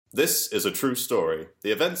This is a true story.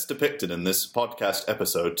 The events depicted in this podcast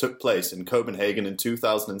episode took place in Copenhagen in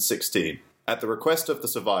 2016. At the request of the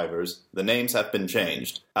survivors, the names have been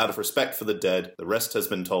changed. Out of respect for the dead, the rest has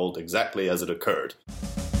been told exactly as it occurred.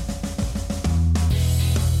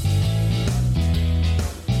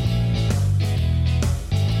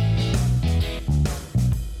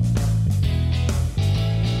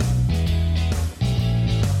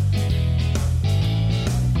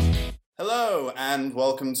 Hello, and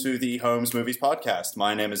welcome to the Holmes Movies Podcast.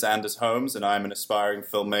 My name is Anders Holmes, and I'm an aspiring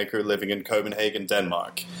filmmaker living in Copenhagen,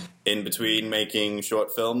 Denmark. In between making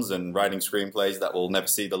short films and writing screenplays that will never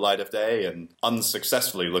see the light of day and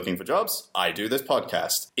unsuccessfully looking for jobs, I do this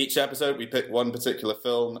podcast. Each episode, we pick one particular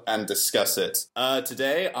film and discuss it.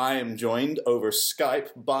 Today, I am joined over Skype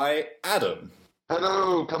by Adam.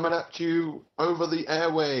 Hello, coming at you over the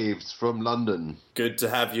airwaves from London. Good to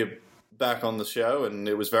have you back on the show, and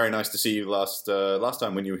it was very nice to see you last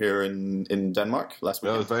time when you were here in Denmark last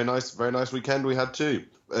week. It was very nice weekend we had too.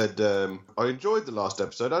 And I enjoyed the last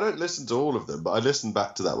episode. I don't listen to all of them, but I listened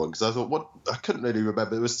back to that one because I thought, I couldn't really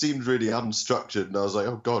remember. It seemed really unstructured, and I was like,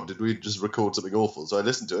 oh God, did we just record something awful? So I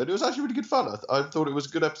listened to it. It was actually really good fun. I thought it was a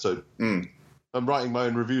good episode. I'm writing my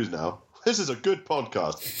own reviews now. This is a good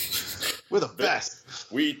podcast. We're the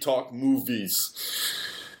best. We talk movies.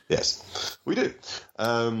 Yes, we do.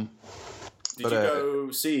 Did you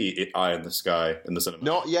go see Eye in the Sky in the cinema?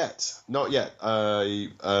 Not yet. I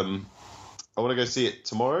want to go see it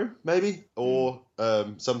tomorrow, maybe, or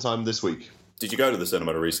sometime this week. Did you go to the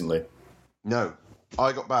cinema recently? No.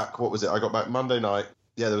 I got back, I got back Monday night.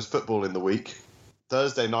 Yeah, there was football in the week.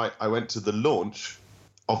 Thursday night, I went to the launch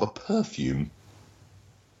of a perfume.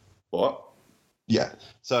 What? Yeah.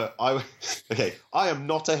 So, I am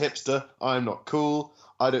not a hipster. I am not cool.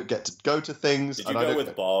 I don't get to go to things. Did you go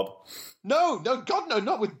with Bob? No, God, no,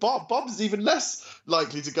 not with Bob. Bob's even less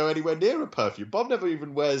likely to go anywhere near a perfume. Bob never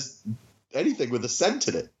even wears anything with a scent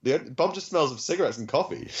in it. Bob just smells of cigarettes and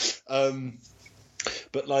coffee. So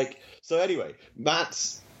anyway,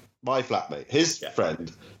 Matt's my flatmate. His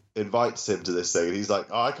friend invites him to this thing, and he's like,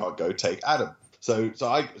 "Oh, I can't go. Take Adam." So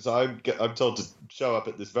I'm told to show up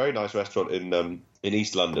at this very nice restaurant in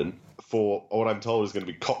East London for what I'm told is going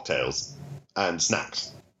to be cocktails and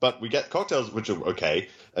snacks. But we get cocktails, which are okay,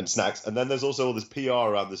 and snacks. And then there's also all this PR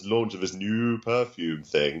around this launch of this new perfume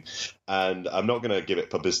thing. And I'm not going to give it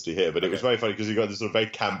publicity here, but it was very funny because you got this sort of very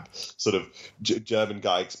camp sort of German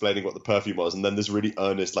guy explaining what the perfume was. And then this really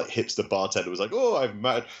earnest, like, hipster bartender was like, oh, I've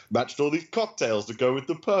matched all these cocktails to go with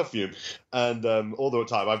the perfume. And all the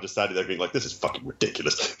time I'm just standing there being like, this is fucking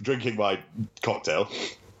ridiculous, drinking my cocktail.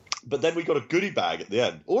 But then we got a goodie bag at the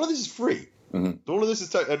end. All of this is free. Mm-hmm. All of this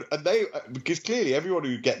is and they, because clearly everyone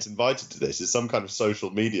who gets invited to this is some kind of social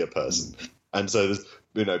media person, and so there's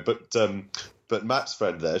but Matt's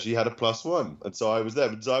friend there, she had a +1, and so I was there,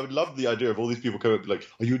 and so I would love the idea of all these people coming up and be like,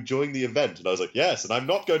 are you enjoying the event? And I was like, yes, and I'm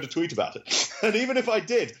not going to tweet about it, and even if I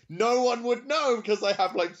did, no one would know because I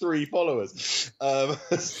have like 3 followers. So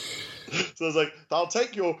I was like, I'll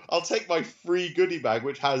take my free goodie bag,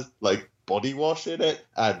 which has like body wash in it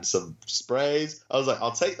and some sprays. I was like,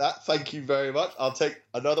 I'll take that. Thank you very much. I'll take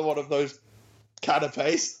another one of those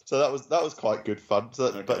canapes. So that was quite good fun. So,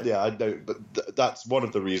 okay. But yeah, I know. But that's one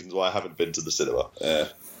of the reasons why I haven't been to the cinema.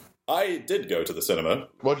 I did go to the cinema.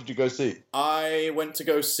 What did you go see? I went to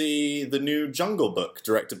go see the new Jungle Book,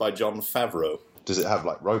 directed by Jon Favreau. Does it have,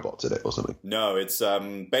 like, robots in it or something? No, it's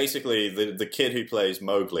basically the kid who plays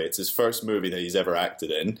Mowgli. It's his first movie that he's ever acted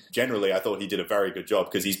in. Generally, I thought he did a very good job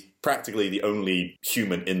because he's practically the only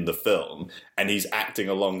human in the film, and he's acting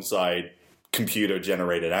alongside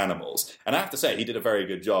computer-generated animals. And I have to say, he did a very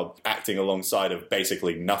good job acting alongside of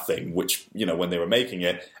basically nothing, which, when they were making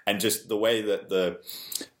it, and just the way that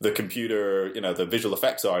the computer, the visual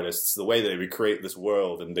effects artists, the way that they recreate this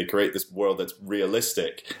world, and they create this world that's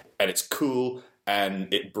realistic, and it's cool,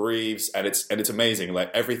 and it breathes, and it's amazing. Like,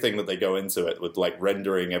 everything that they go into it with, like,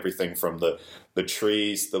 rendering everything from the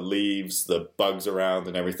trees, the leaves, the bugs around,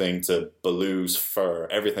 and everything to Baloo's fur.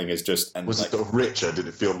 Everything is just... And was it sort of richer? Did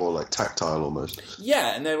it feel more, like, tactile almost?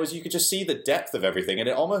 Yeah, and you could just see the depth of everything, and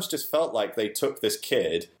it almost just felt like they took this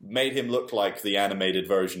kid, made him look like the animated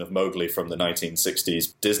version of Mowgli from the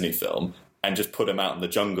 1960s Disney film, and just put him out in the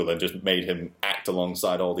jungle and just made him act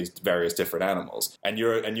alongside all these various different animals. And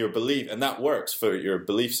and that works for your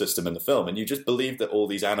belief system in the film. And you just believe that all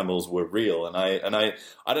these animals were real. And I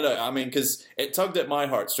don't know. I mean, because it tugged at my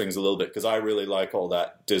heartstrings a little bit because I really like all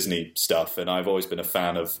that Disney stuff. And I've always been a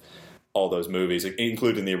fan of all those movies,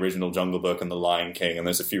 including the original Jungle Book and The Lion King. And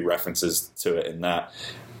there's a few references to it in that.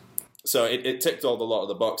 So it ticked all a lot of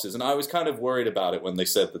the boxes, and I was kind of worried about it when they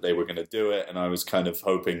said that they were going to do it, and I was kind of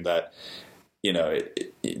hoping that, you know,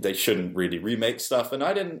 they shouldn't really remake stuff, and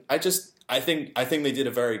I didn't. I think they did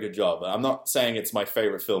a very good job. I'm not saying it's my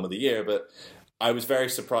favorite film of the year, but I was very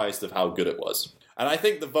surprised of how good it was, and I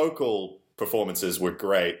think the vocal performances were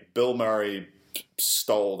great. Bill Murray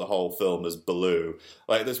stole the whole film as Baloo.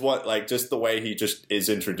 Like there's one, like just the way he just is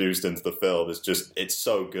introduced into the film is just, it's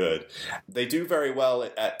so good. They do very well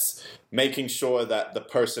at making sure that the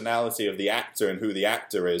personality of the actor and who the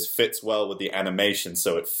actor is fits well with the animation,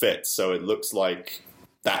 so it fits, so it looks like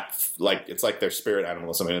that, like it's like their spirit animal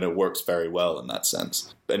or something, and it works very well in that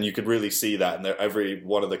sense. And you could really see that, and every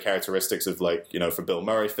one of the characteristics of, like, you know, for Bill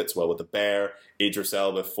Murray fits well with the bear. Idris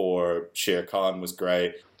Elba for Shere Khan was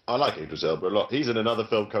great. I like Idris Elba a lot. He's in another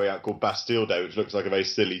film coming out called Bastille Day, which looks like a very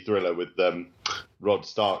silly thriller with Rob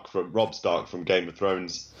Stark from Game of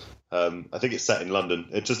Thrones. I think it's set in London.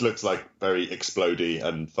 It just looks like very explodey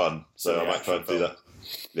and fun. So I might try and do that.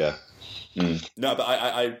 Yeah. Mm. No, but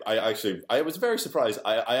I was very surprised.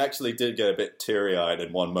 I actually did get a bit teary-eyed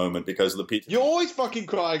in one moment because Lupita... You're always fucking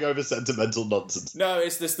crying over sentimental nonsense. No,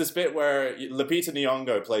 it's this bit where Lupita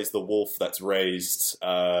Nyong'o plays the wolf that's raised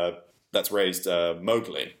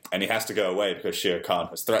Mowgli, and he has to go away because Shere Khan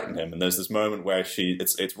has threatened him. And there's this moment where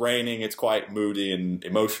it's raining, it's quite moody and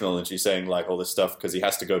emotional, and she's saying like all this stuff because he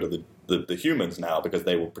has to go to the humans now because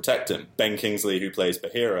they will protect him. Ben Kingsley, who plays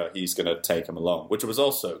Bahira, he's going to take him along, which was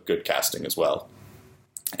also good casting as well.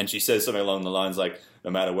 And she says something along the lines like, no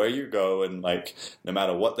matter where you go and like no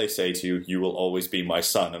matter what they say to you, you will always be my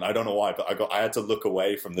son. And I don't know why, but I had to look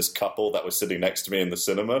away from this couple that was sitting next to me in the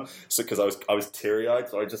cinema, so because I was teary-eyed,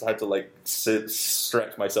 so I just had to like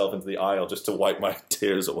stretch myself into the aisle just to wipe my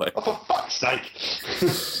tears away. Oh, for fuck's sake!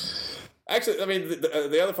 Actually, I mean,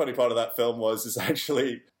 the other funny part of that film is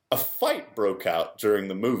actually a fight broke out during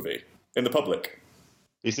the movie in the public.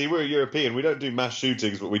 You see, we're European. We don't do mass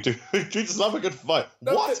shootings, but we just love a good fight.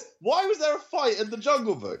 No, what? Why was there a fight in the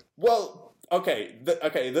Jungle Book? Well, okay.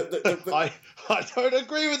 I don't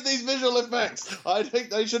agree with these visual effects. I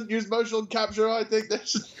think they shouldn't use motion capture. I think they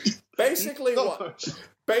should...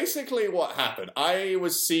 Basically what happened, I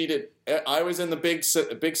was in the big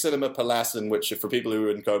cinema Paladsen, which for people who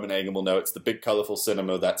are in Copenhagen will know, it's the big colourful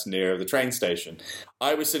cinema that's near the train station.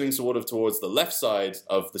 I was sitting sort of towards the left side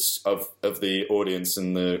of the audience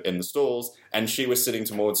in the stalls, and she was sitting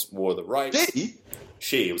towards more the right.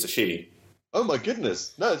 It was a she. Oh my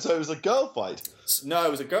goodness. No, so it was a girl fight. No,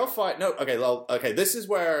 it was a girl fight. No, okay, this is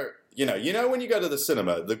where, you know when you go to the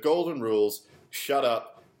cinema, the golden rules, shut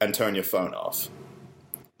up and turn your phone off.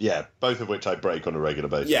 Yeah, both of which I break on a regular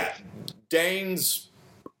basis. Yeah. Danes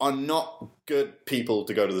are not good people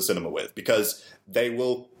to go to the cinema with because they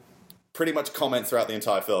will pretty much comment throughout the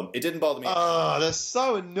entire film. It didn't bother me. Oh, they're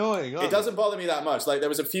so annoying. It doesn't bother me that much. Like, there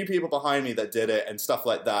was a few people behind me that did it and stuff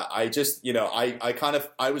like that. I just,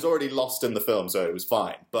 I was already lost in the film, so it was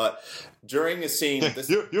fine. But during a scene...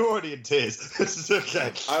 You're already in tears. This is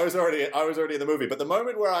okay. I was already in the movie. But the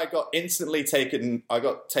moment where I got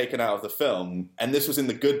taken out of the film, and this was in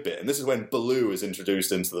the good bit, and this is when Baloo is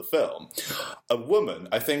introduced into the film, a woman,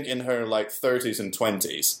 I think in her, 30s and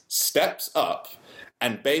 20s, steps up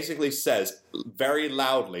and basically says very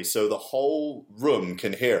loudly so the whole room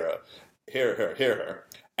can hear her.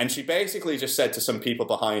 And she basically just said to some people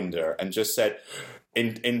behind her and just said,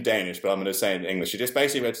 in Danish, but I'm going to say it in English, she just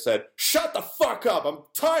basically said, "Shut the fuck up, I'm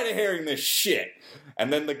tired of hearing this shit."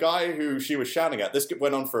 And then the guy who she was shouting at, this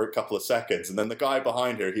went on for a couple of seconds, and then the guy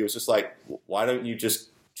behind her, he was just like, "Why don't you just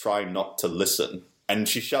try not to listen?" And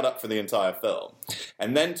she shut up for the entire film.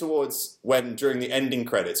 And then during the ending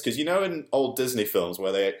credits, because in old Disney films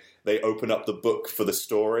where they open up the book for the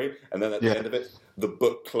story, and then at the end of it, the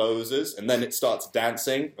book closes, and then it starts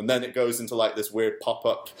dancing, and then it goes into this weird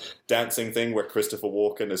pop-up dancing thing where Christopher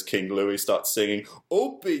Walken as King Louis starts singing,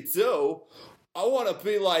 "Opie-do, I want to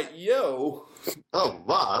be like you." Oh,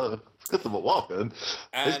 wow. Christopher Walken.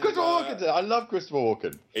 It's Christopher Walken. I love Christopher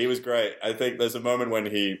Walken. He was great. I think there's a moment when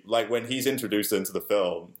when he's introduced into the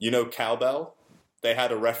film, cowbell? They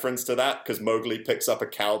had a reference to that because Mowgli picks up a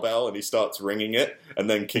cowbell and he starts ringing it, and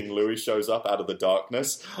then King Louis shows up out of the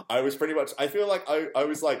darkness. I feel like I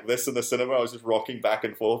was like this in the cinema. I was just rocking back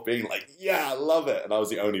and forth being like, yeah, I love it. And I was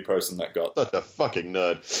the only person that got that. Such a fucking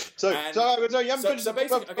nerd.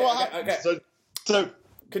 So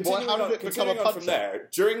continuing how did it become a punch from there,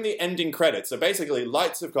 during the ending credits, so basically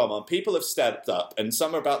lights have come on, people have stepped up, and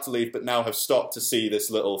some are about to leave, but now have stopped to see this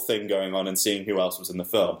little thing going on and seeing who else was in the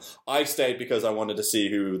film. I stayed because I wanted to see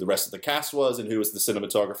who the rest of the cast was and who was the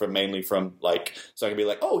cinematographer, mainly from, like, so I could be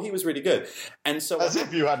like, oh, he was really good. And so as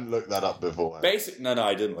if you hadn't looked that up before. No,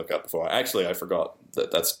 I didn't look up before. Actually, I forgot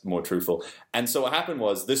that's more truthful. And so what happened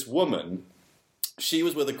was this woman, she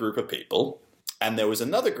was with a group of people. And there was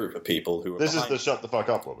another group of people who were This is the shut the fuck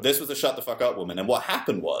up woman. This was the shut the fuck up woman. And what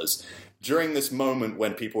happened was, during this moment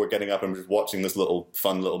when people were getting up and just watching this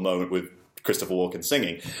fun little moment with Christopher Walken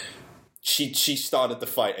singing, she started the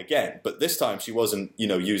fight again. But this time she wasn't,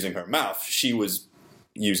 using her mouth. She was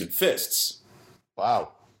using fists.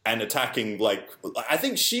 Wow. And attacking, like, I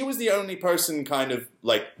think she was the only person kind of,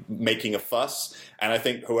 like, making a fuss. And I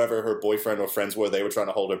think whoever her boyfriend or friends were, they were trying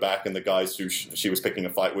to hold her back. And the guys who she was picking a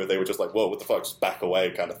fight with, they were just like, whoa, what the fuck, just back away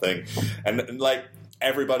kind of thing. And like,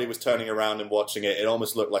 everybody was turning around and watching it. It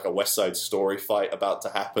almost looked like a West Side Story fight about to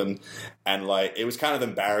happen. And, like, it was kind of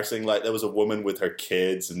embarrassing. Like, there was a woman with her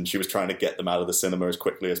kids, and she was trying to get them out of the cinema as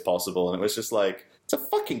quickly as possible. And it was just like, it's a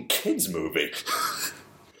fucking kids movie.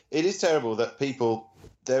 It is terrible that people...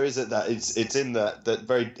 There is it's in that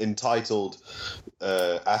very entitled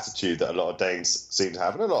attitude that a lot of Danes seem to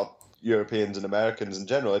have, and a lot of Europeans and Americans in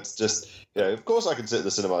general. It's just, of course I can sit at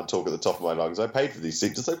the cinema and talk at the top of my lungs. I paid for these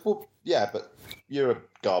seats. It's like, well, yeah, but you're a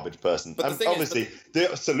garbage person. But and obviously,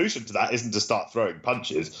 the solution to that isn't to start throwing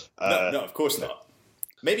punches. No, of course not.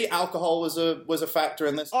 Maybe alcohol was a factor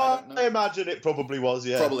in this. I imagine it probably was,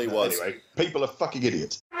 yeah. Probably was. Anyway, people are fucking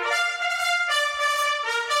idiots.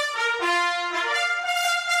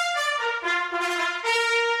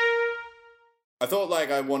 I thought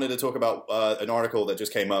I wanted to talk about an article that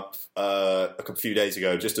just came up a few days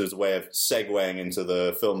ago, just as a way of segueing into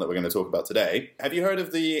the film that we're going to talk about today. Have you heard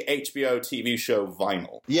of the HBO TV show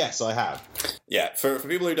Vinyl? Yes, I have. Yeah, for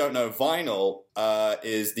people who don't know, Vinyl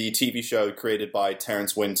is the TV show created by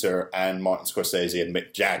Terence Winter and Martin Scorsese and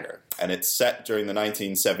Mick Jagger. And it's set during the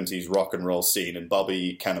 1970s rock and roll scene, and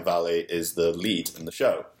Bobby Cannavale is the lead in the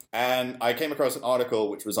show. And I came across an article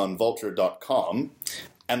which was on Vulture.com,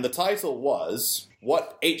 and the title was,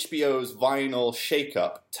 What HBO's Vinyl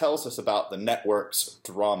Shakeup Tells Us About the Network's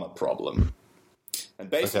Drama Problem. And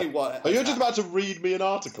basically what... Are you just about to read me an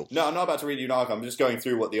article? No, I'm not about to read you an article. I'm just going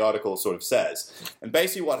through what the article sort of says. And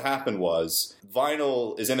basically what happened was,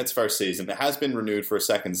 Vinyl is in its first season. It has been renewed for a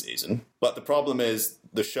second season. But the problem is,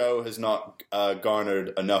 the show has not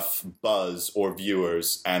garnered enough buzz or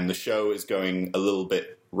viewers, and the show is going a little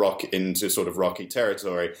bit into sort of rocky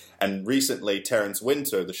territory. And recently, Terence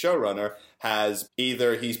Winter, the showrunner, has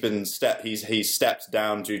either he's stepped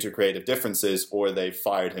down due to creative differences, or they've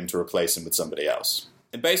fired him to replace him with somebody else.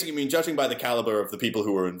 And basically, judging by the caliber of the people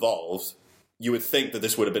who were involved, you would think that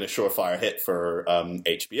this would have been a surefire hit for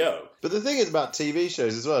HBO. But the thing is about TV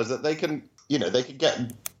shows as well is that they can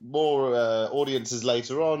get more audiences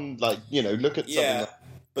later on. Like, look at something like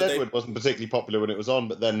Deadwood wasn't particularly popular when it was on,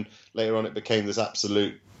 but then later on it became this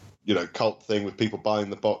absolute, cult thing with people buying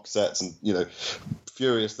the box sets and,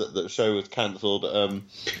 furious that the show was cancelled.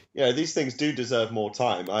 These things do deserve more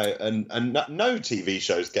time. And no TV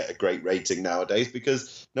shows get a great rating nowadays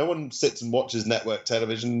because no one sits and watches network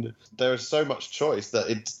television. There is so much choice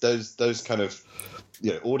that those kind of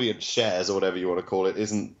audience shares or whatever you want to call it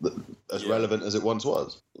isn't as relevant as it once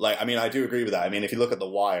was. I do agree with that. If you look at The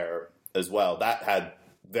Wire as well, that had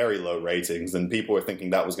very low ratings, and people were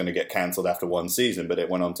thinking that was going to get cancelled after one season, but it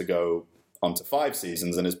went on to go on to 5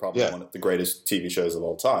 seasons and is probably one of the greatest TV shows of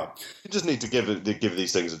all time. You just need to give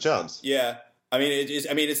these things a chance. Yeah.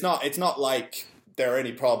 It's not like there are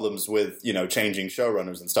any problems with, changing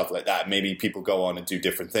showrunners and stuff like that. Maybe people go on and do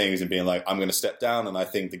different things and being like, I'm going to step down and I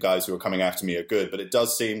think the guys who are coming after me are good. But it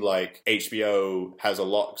does seem like HBO has a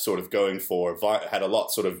lot sort of going for, had a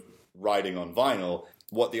lot sort of riding on Vinyl.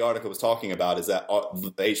 What the article was talking about is that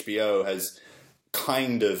HBO has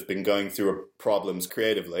kind of been going through problems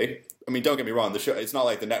creatively. Don't get me wrong, the show, it's not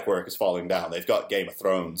like the network is falling down. They've got Game of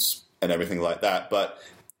Thrones and everything like that, but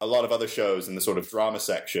a lot of other shows in the sort of drama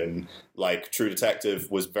section, like True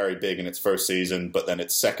Detective was very big in its first season, but then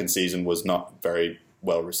its second season was not very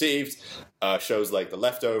well received. Shows like The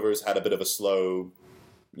Leftovers had a bit of a slow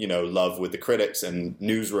love with the critics, and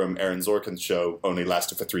Newsroom, Aaron Sorkin's show, only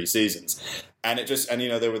lasted for 3 seasons. And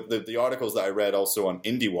there were the articles that I read also on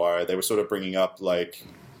IndieWire, they were sort of bringing up, like,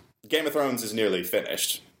 Game of Thrones is nearly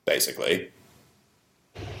finished, basically.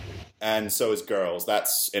 And so is Girls.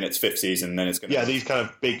 That's in its 5th season, and then it's going to... Yeah, these kind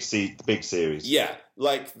of big series. Yeah,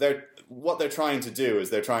 what they're trying to do is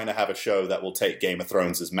they're trying to have a show that will take Game of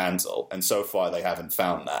Thrones' mantle, and so far they haven't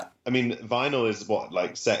found that. I mean, Vinyl is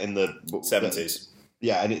set in the 70s.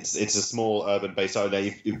 Yeah, and it's a small urban based. So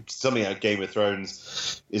something like Game of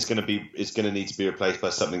Thrones is going to need to be replaced by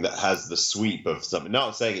something that has the sweep of something.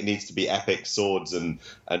 Not saying it needs to be epic swords and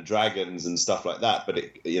dragons and stuff like that, but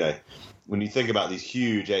when you think about these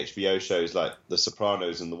huge HBO shows like The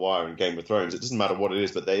Sopranos and The Wire and Game of Thrones, it doesn't matter what it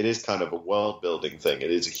is, but it is kind of a world building thing.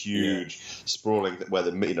 It is a huge sprawling where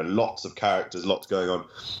lots of characters, lots going on.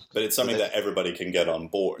 But it's something that everybody can get on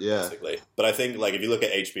board, basically. But I think, if you look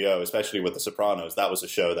at HBO, especially with The Sopranos, that was a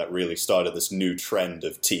show that really started this new trend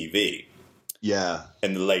of TV. Yeah.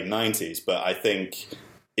 In the late 90s. But I think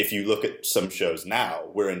if you look at some shows now,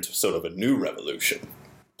 we're into sort of a new revolution.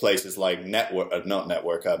 Places like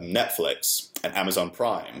Netflix and Amazon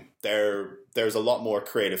Prime, there's a lot more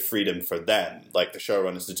creative freedom for them, like the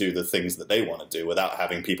showrunners, to do the things that they want to do without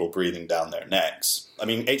having people breathing down their necks. I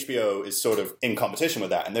mean, HBO is sort of in competition with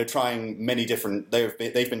that, and they're trying many different. They've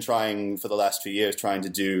been trying for the last few years, they've been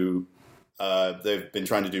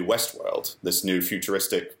trying to do Westworld, this new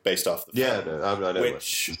futuristic based off the film, I know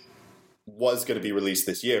which was going to be released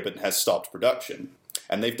this year, but has stopped production.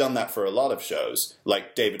 And they've done that for a lot of shows.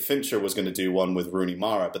 Like David Fincher was going to do one with Rooney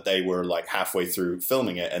Mara, but they were halfway through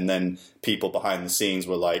filming it. And then people behind the scenes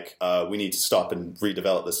were like, we need to stop and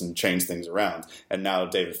redevelop this and change things around. And now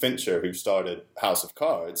David Fincher, who started House of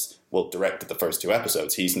Cards, directed the first 2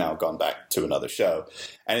 episodes. He's now gone back to another show.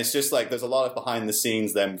 And it's just there's a lot of behind the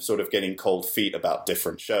scenes, them sort of getting cold feet about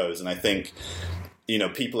different shows. And I think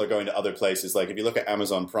people are going to other places. If you look at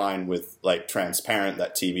Amazon Prime with Transparent,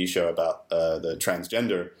 that TV show about the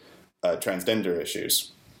transgender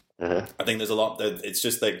issues. Uh-huh. I think there's a lot. It's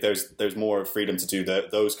just there's more freedom to do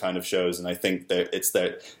those kind of shows, and I think that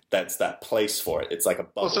that's that place for it. It's like a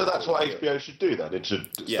bubble. Well, so that's what HBO should do then. It should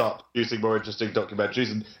start producing more interesting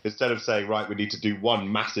documentaries, and instead of saying, right, we need to do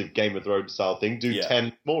one massive Game of Thrones style thing, do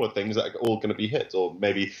 10 smaller things that are all going to be hits, or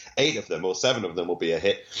maybe 8 of them or 7 of them will be a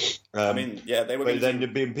hit. They were. But then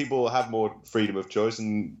people will have more freedom of choice,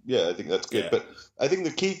 and I think that's good. Yeah. But I think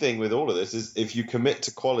the key thing with all of this is if you commit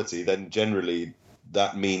to quality, then generally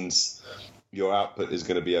that means your output is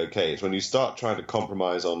going to be okay. It's when you start trying to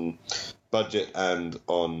compromise on budget and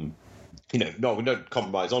on, we don't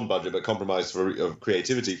compromise on budget, but compromise of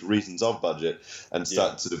creativity for reasons of budget, and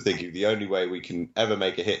start sort of thinking the only way we can ever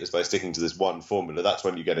make a hit is by sticking to this one formula. That's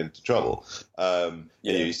when you get into trouble.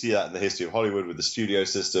 You see that in the history of Hollywood with the studio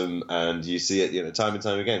system, and you see it, time and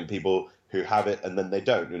time again, people who have it and then they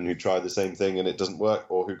don't, and who try the same thing and it doesn't work,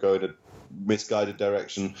 or who go in a misguided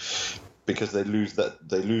direction, because they lose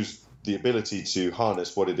the ability to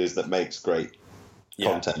harness what it is that makes great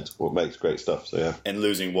content, what makes great stuff. So and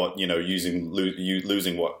losing what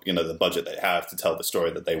losing what the budget they have to tell the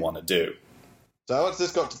story that they want to do. So what's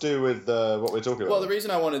this got to do with what we're talking about? Well, the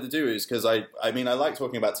reason I wanted to do is because I like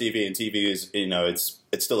talking about TV, and TV is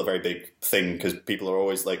it's still a very big thing, because people are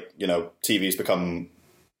always TV's become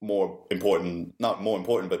more important, not more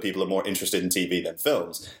important, but people are more interested in TV than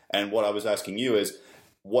films. And what I was asking you is,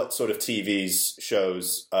 what sort of TV's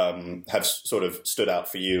shows have sort of stood out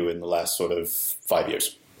for you in the last sort of 5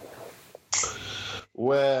 years?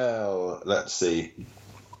 Well, let's see.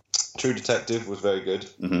 True Detective was very good.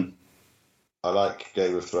 Mm-hmm. I like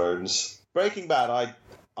Game of Thrones. Breaking Bad,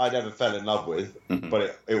 I never fell in love with,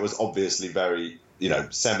 but it was obviously very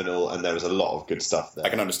seminal, and there was a lot of good stuff there. I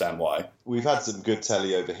can understand why. We've had some good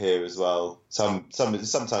telly over here as well.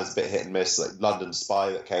 Sometimes a bit hit and miss. Like London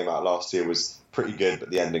Spy that came out last year was pretty good,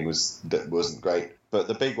 but the ending wasn't great. But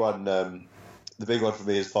the big one for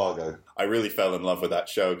me is Fargo. I really fell in love with that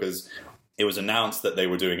show because it was announced that they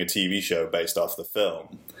were doing a TV show based off the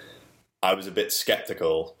film. I was a bit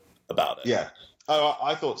skeptical about it. Yeah. Oh,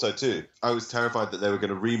 I thought so too. I was terrified that they were going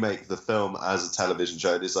to remake the film as a television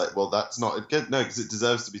show. And it's like, well, that's not good. No, because it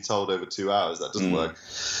deserves to be told over 2 hours. That doesn't work.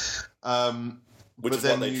 Which is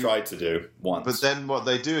what they tried to do once. But then what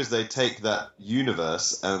they do is they take that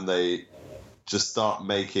universe and they just start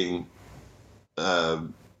making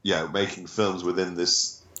films within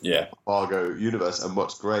this Fargo universe. And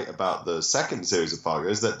what's great about the second series of Fargo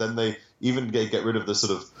is that then they even get rid of the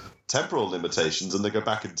sort of temporal limitations, and they go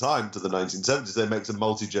back in time to the 1970s. They make a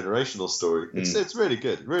multi-generational story. It's really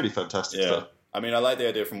good, really fantastic stuff. I mean, I like the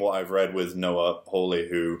idea from what I've read with Noah Hawley,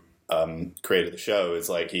 who created the show. It's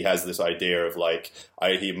like he has this idea of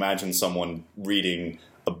he imagines someone reading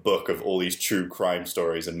a book of all these true crime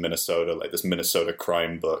stories in Minnesota, like this Minnesota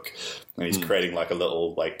crime book, and he's creating a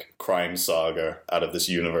little crime saga out of this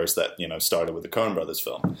universe that started with the Coen Brothers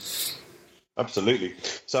film. Absolutely.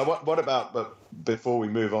 So what about, but before we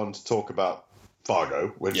move on to talk about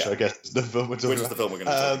Fargo, which I guess is the film we're talking about. Which is the film we're going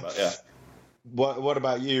to be talking about, yeah. What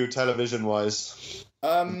about you, television-wise?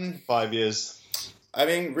 5 years. I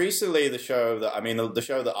mean, recently the show that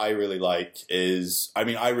I really like is,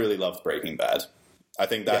 I really loved Breaking Bad. I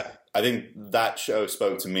think that show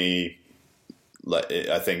spoke to me, like,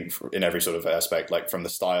 I think in every sort of aspect, like from the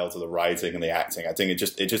style to the writing and the acting. I think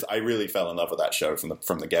I really fell in love with that show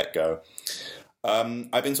from the get-go.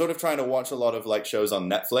 I've been sort of trying to watch a lot of like shows on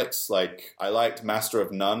Netflix. Like I liked Master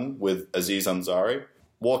of None with Aziz Ansari.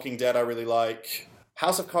 Walking Dead I really like.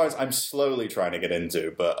 House of Cards I'm slowly trying to get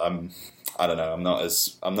into, but I don't know.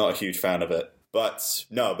 I'm not a huge fan of it. But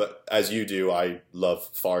as you do, I love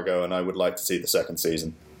Fargo, and I would like to see the second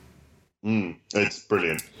season. It's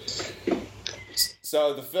brilliant.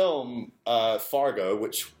 So the film Fargo,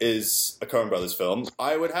 which is a Coen Brothers film,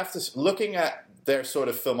 I would have to, looking at their sort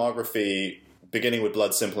of filmography, beginning with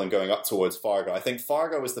Blood Simple and going up towards Fargo, I think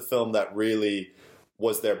Fargo was the film that really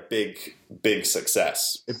was their big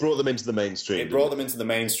success. It brought them into the mainstream.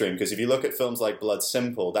 Because if you look at films like Blood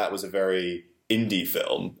Simple, that was a very indie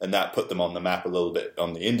film, and that put them on the map a little bit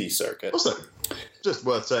on the indie circuit. Also, just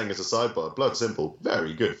worth saying as a sidebar, Blood Simple,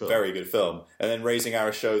 very good film. Very good film. And then Raising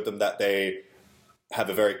Arizona showed them that they have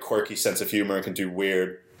a very quirky sense of humor and can do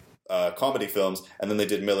weird comedy films. And then they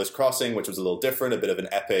did Miller's Crossing, which was a little different, a bit of an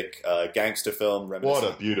epic gangster film. What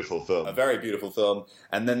a beautiful film. A very beautiful film.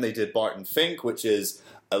 And then they did Barton Fink, which is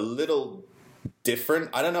a little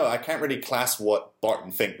different. I don't know. I can't really class what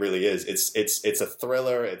Barton Fink really is. It's a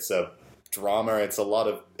thriller. It's a drama. It's a lot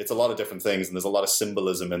of different things, and there's a lot of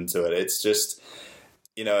symbolism into it. It's just,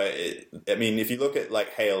 if you look at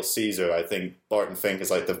like Hail Caesar, I think Barton Fink is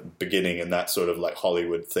like the beginning in that sort of like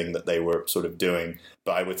Hollywood thing that they were sort of doing.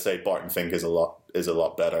 But I would say Barton Fink is a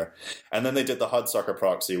lot better. And then they did the Hudsucker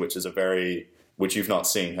Proxy, which you've not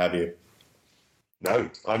seen, have you? No,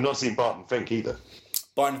 I've not seen Barton Fink either.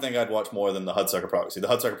 Barton Fink I'd watch more than the Hudsucker Proxy. The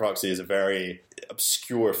Hudsucker Proxy is a very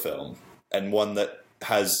obscure film, and one that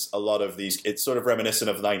has a lot of these. It's sort of reminiscent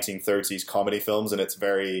of 1930s comedy films, and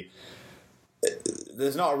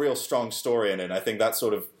there's not a real strong story in it. And I think that's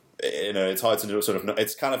sort of, it's hard to do.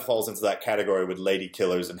 It kind of falls into that category with Lady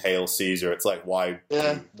Killers and Hail Caesar. It's like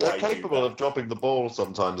they're capable of dropping the ball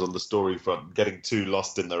sometimes on the story front, getting too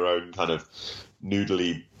lost in their own kind of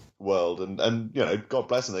noodly world, and God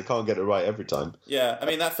bless them, they can't get it right every time. Yeah, I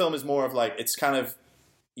mean that film is more of like, it's kind of,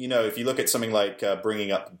 if you look at something like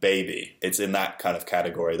Bringing Up Baby, it's in that kind of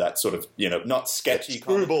category, that sort of, not sketchy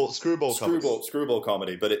screwball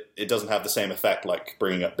comedy, but it doesn't have the same effect like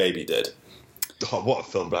Bringing Up Baby did. Oh, what a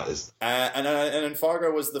film that is! And then Fargo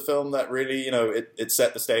was the film that really, it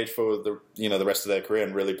set the stage for the rest of their career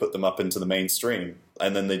and really put them up into the mainstream.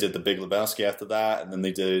 And then they did The Big Lebowski after that, and then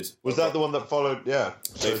they did. Was that the one that followed? Yeah,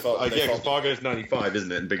 because Fargo is 95,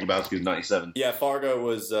 isn't it? And Big Lebowski is 97. Yeah, Fargo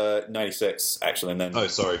was 96 actually, and then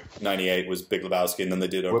 98 was Big Lebowski, and then they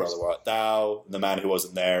did Oh Brother Where Art Thou, The Man Who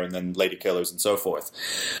Wasn't There, and then Lady Killers, and so forth.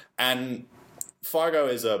 And Fargo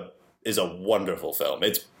is a wonderful film.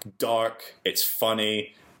 It's dark, it's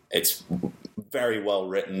funny, it's very well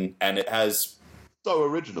written, and it has so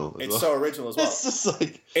original. It's so original as well. It's just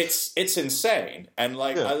like it's insane, and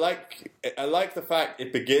like I like the fact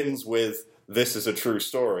it begins with "This is a true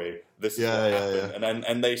story. This is what happened,"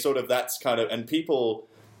 and they sort of, that's kind of, and people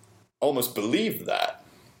almost believe that.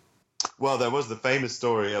 Well, there was the famous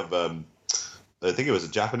story of I think it was a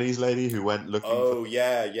Japanese lady who went looking for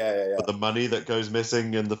the money that goes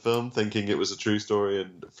missing in the film, thinking it was a true story,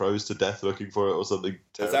 and froze to death looking for it or something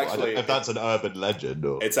terrible. I don't know if that's an urban legend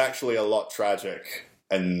or... It's actually a lot tragic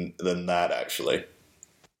than that, actually.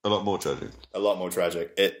 A lot more tragic. A lot more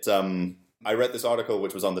tragic. I read this article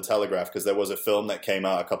which was on The Telegraph, because there was a film that came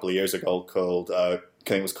out a couple of years ago called, I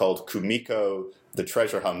think it was called Kumiko the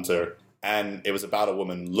Treasure Hunter, and it was about a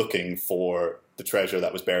woman looking for the treasure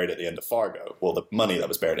that was buried at the end of Fargo. Well, the money that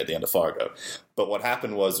was buried at the end of Fargo. But what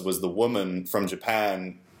happened was the woman from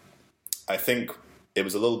Japan, I think it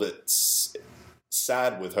was a little bit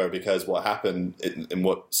sad with her, because what happened and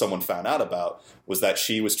what someone found out about was that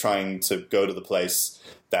she was trying to go to the place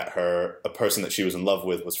that a person that she was in love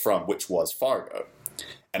with was from, which was Fargo.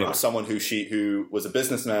 And it was someone who was a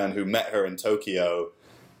businessman who met her in Tokyo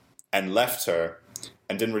and left her,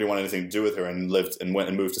 and didn't really want anything to do with her, and went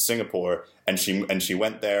and moved to Singapore, and she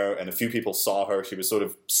went there, and a few people saw her. She was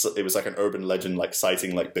it was like an urban legend, like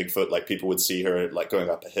sighting like Bigfoot, like people would see her like going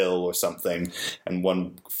up a hill or something, and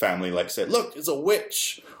one family like said, "Look, it's a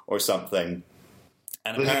witch," or something.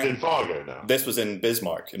 And this is in Fargo now. This was in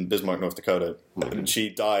Bismarck, North Dakota, and she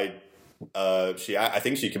died I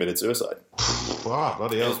think she committed suicide. Wow,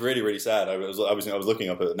 bloody hell. It was really, really sad. I was looking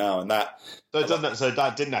up at it now, and that. So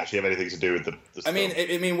that didn't actually have anything to do with the I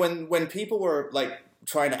mean, when people were like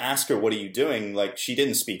trying to ask her, "What are you doing?" Like, she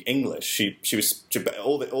didn't speak English. She was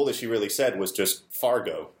all that she really said was just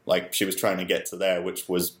Fargo. Like, she was trying to get to there, which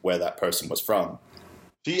was where that person was from.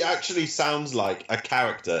 She actually sounds like a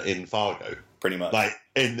character in Fargo. Pretty much. Like,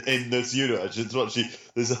 in this universe. It's what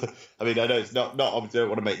I mean, I know it's not obviously, I don't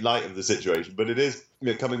want to make light of the situation, but it is,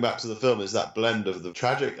 coming back to the film, it's that blend of the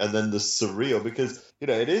tragic and then the surreal, because, it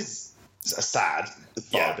is a sad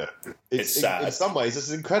Fargo. Yeah, it's sad. In some ways,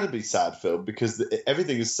 it's an incredibly sad film because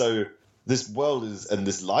everything is so, this world and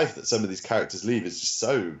this life that some of these characters lead is just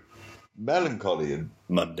so melancholy and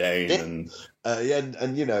mundane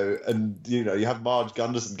and you have Marge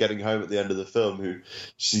Gunderson getting home at the end of the film, who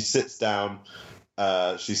she sits down,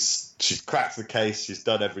 she's cracked the case, she's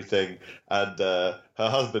done everything, and her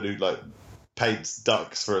husband, who like paints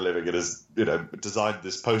ducks for a living and has designed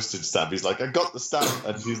this postage stamp, he's like, I got the stamp,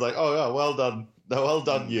 and she's like, oh yeah, well done. No, well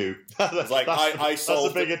done, you. It's like, I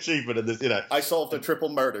solved that's a big achievement in this, I solved a triple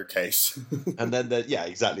murder case. And then, yeah,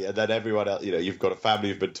 exactly. And then everyone else, you've got a family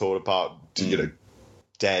who've been torn apart,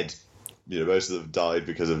 dead. Most of them died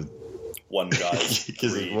because of one guy.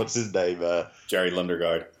 Because of, what's his name? Jerry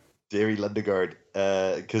Lundegaard. Jerry Lundegaard,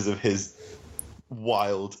 because of his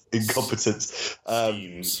wild incompetence.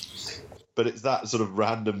 But it's that sort of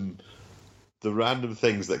random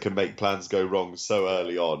things that can make plans go wrong so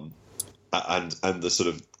early on. And the sort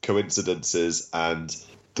of coincidences and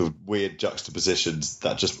the weird juxtapositions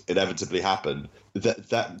that just inevitably happen,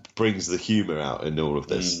 that brings the humour out in all of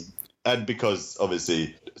this. And because,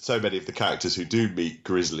 obviously, so many of the characters who do meet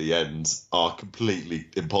grisly ends are completely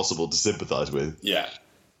impossible to sympathise with. Yeah.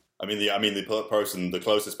 The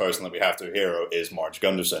closest person that we have to a hero is Marge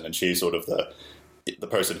Gunderson, and she's sort of the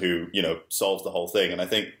person who, solves the whole thing. And I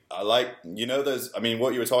think I like,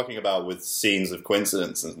 what you were talking about with scenes of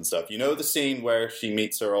coincidence and stuff. The scene where she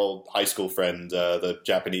meets her old high school friend, the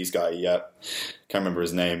Japanese guy, can't remember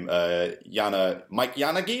his name, Mike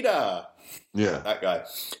Yanagida. Yeah. That guy.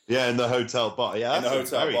 Yeah, in the hotel bar. Yeah, in the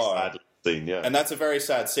hotel bar. Sad scene, yeah. And that's a very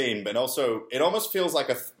sad scene, but also, it almost feels like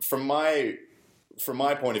from my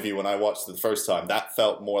point of view, when I watched it the first time, that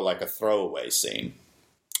felt more like a throwaway scene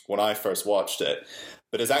when I first watched it,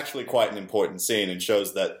 but it's actually quite an important scene and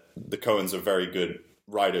shows that the Coens are very good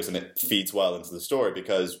writers, and it feeds well into the story,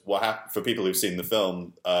 because for people who've seen the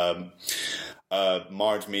film,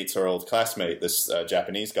 Marge meets her old classmate, this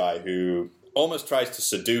Japanese guy who almost tries to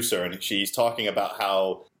seduce her, and she's talking about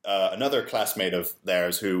how another classmate of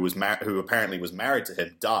theirs who apparently was married to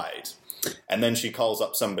him died. And then she calls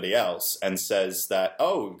up somebody else and says that,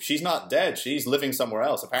 oh, she's not dead. She's living somewhere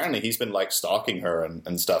else. Apparently he's been like stalking her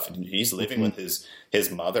and stuff. And he's living with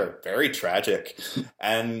his mother. Very tragic.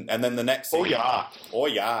 And then the next scene. Oh,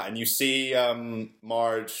 yeah. And you see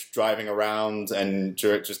Marge driving around and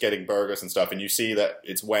just getting burgers and stuff. And you see that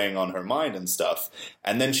it's weighing on her mind and stuff.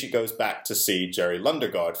 And then she goes back to see Jerry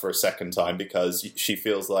Lundegaard for a second time, because she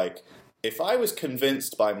feels like, if I was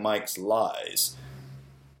convinced by Mike's lies,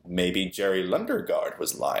 maybe Jerry Lundegaard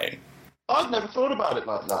was lying. I've never thought about it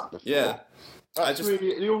like that before. Yeah.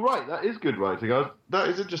 You're right, that is good writing. That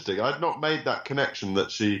is interesting. I'd not made that connection that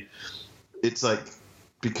it's like,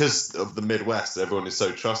 because of the Midwest, everyone is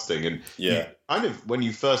so trusting. And when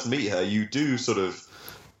you first meet her, you do sort of,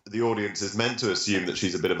 the audience is meant to assume that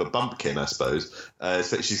she's a bit of a bumpkin, I suppose.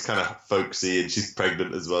 So she's kind of folksy, and she's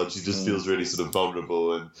pregnant as well. And she just feels really sort of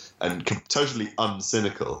vulnerable and totally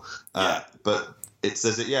uncynical. But it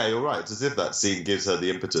says it, yeah, you're right. It's as if that scene gives her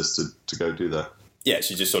the impetus to go do that. Yeah,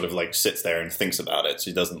 she just sort of like sits there and thinks about it.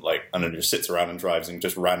 She doesn't just sits around and drives and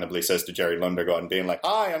just randomly says to Jerry Lundegaard and being like,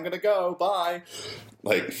 hi, I'm going to go, bye.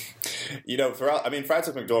 Frances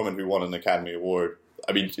McDormand, who won an Academy Award,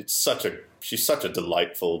 she's such a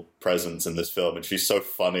delightful presence in this film, and she's so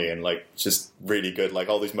funny and just really good.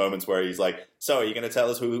 All these moments where he's like, so are you going to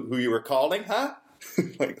tell us who you were calling, huh?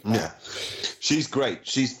 Yeah, she's great.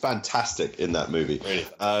 She's fantastic in that movie. Really?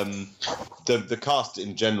 The cast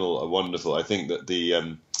in general are wonderful. I think that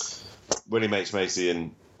the William H. Macy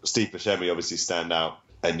and Steve Buscemi obviously stand out,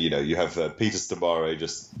 and you have Peter Stormare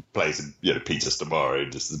just plays Peter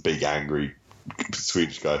Stormare, just the big angry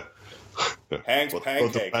Swedish guy. Hank's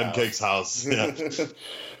Pancake's house. Yeah.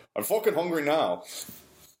 I'm fucking hungry now.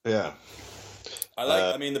 Yeah.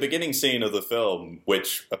 The beginning scene of the film,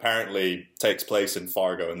 which apparently takes place in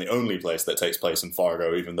Fargo, and the only place that takes place in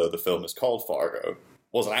Fargo, even though the film is called Fargo,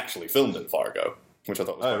 wasn't actually filmed in Fargo, which I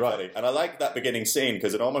thought was funny. And I like that beginning scene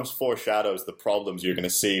because it almost foreshadows the problems you're going to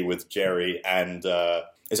see with Jerry and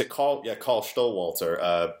is it Carl? Yeah, Carl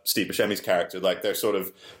Stowalter, Steve Buscemi's character. Like, there's sort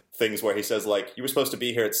of things where he says, like, you were supposed to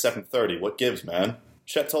be here at 7:30. What gives, man?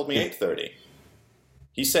 Chet told me 8:30.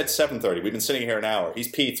 He said 7:30. We've been sitting here an hour.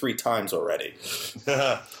 He's peed 3 times already.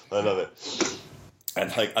 I love it.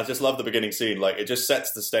 And, like, I just love the beginning scene. Like, it just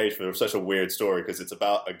sets the stage for such a weird story because it's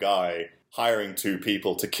about a guy hiring 2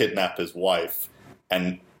 people to kidnap his wife,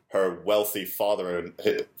 and her wealthy father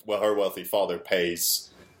pays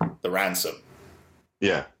the ransom.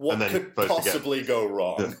 Yeah. What and then could possibly go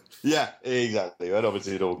wrong? Yeah, exactly. And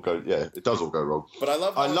obviously it all goes. Yeah, it does all go wrong. But I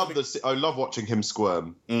love watching him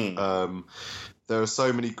squirm. There are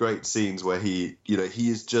so many great scenes where he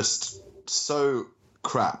is just so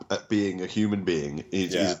crap at being a human being.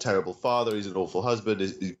 He's a terrible father. He's an awful husband.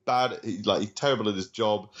 He's bad. He's terrible at his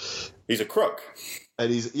job. He's a crook. And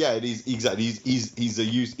he's a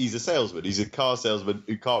salesman. He's a car salesman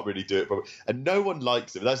who can't really do it properly, and no one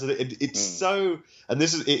likes him. That's so. And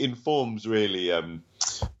it informs really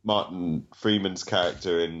Martin Freeman's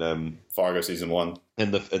character in Fargo season 1. In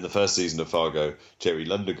the first season of Fargo, Jerry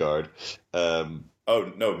Lundegaard. Oh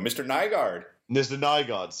no, Mr. Nygaard. Mr.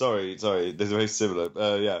 Nygaard. Sorry, they're very similar.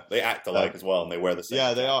 Yeah, they act alike as well, and they wear the same.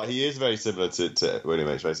 Yeah, they are. He is very similar to William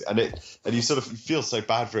H. Macy, and you sort of feel so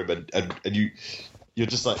bad for him, and you're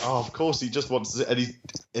just like, oh, of course he just wants to. And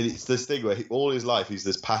it's this thing where all his life he's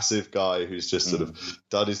this passive guy who's just sort of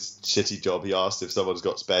done his shitty job. He asked if someone's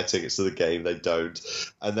got spare tickets to the game, they don't,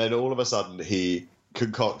 and then all of a sudden he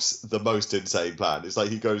concocts the most insane plan. It's like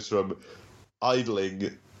he goes from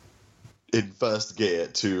idling in first gear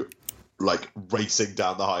to like racing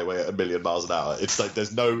down the highway at 1,000,000 miles an hour. It's like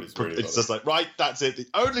there's no. It's just like, right, that's it. The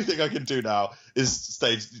only thing I can do now is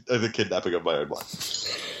stage the kidnapping of my own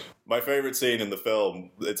wife. My favorite scene in the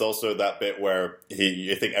film, it's also that bit where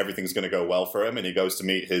you think everything's going to go well for him, and he goes to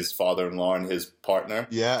meet his father-in-law and his partner.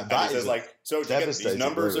 Yeah, and he says, like, so these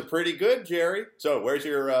numbers are pretty good, Jerry. So where's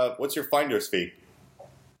your what's your finder's fee?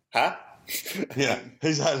 Huh? Yeah,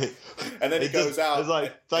 exactly. And then he goes out. It's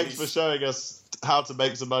like, thanks for showing us how to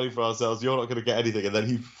make some money for ourselves. You're not going to get anything. And then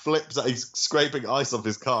he flips out. He's scraping ice off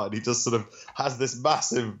his car, and he just sort of has this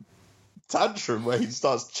massive tantrum where he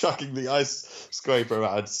starts chucking the ice scraper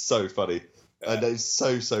around. It's so funny. And it's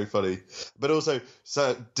so funny. But also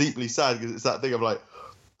so deeply sad because it's that thing of like,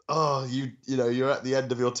 oh, you're at the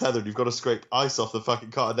end of your tether and you've got to scrape ice off the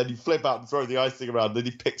fucking car, and then you flip out and throw the ice thing around, and then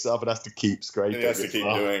he picks it up and has to keep scraping. He has to keep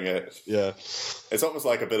doing it. Yeah. It's almost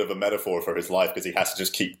like a bit of a metaphor for his life because he has to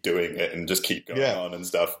just keep doing it and just keep going on and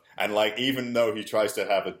stuff. And like, even though he tries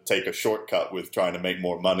to take a shortcut with trying to make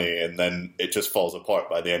more money, and then it just falls apart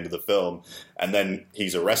by the end of the film, and then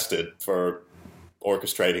he's arrested for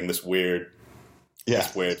orchestrating this weird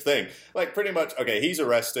thing. Like, pretty much, okay, he's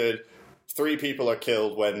arrested. 3 people are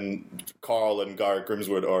killed when Carl and Garrett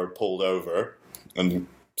Grimswood are pulled over and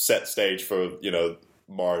set stage for,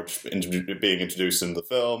 Marge being introduced in the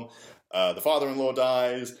film. The father-in-law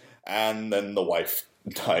dies, and then the wife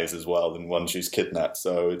dies as well, and when she's kidnapped.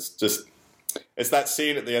 So it's that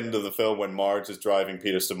scene at the end of the film when Marge is driving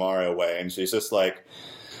Peter Stormare away, and she's just like,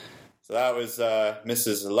 so that was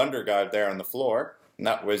Mrs. Lundegaard there on the floor, and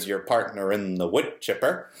that was your partner in the wood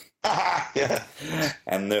chipper. Yeah.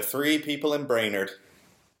 And the 3 people in Brainerd.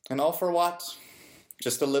 And all for what?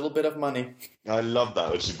 Just a little bit of money. I love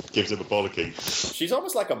that when she gives him a bollocking. She's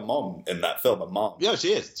almost like a mom in that film, a mom. Yeah, she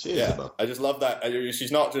is. She is a mom. I just love that.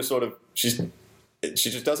 She's not just sort of... She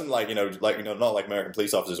just doesn't not like American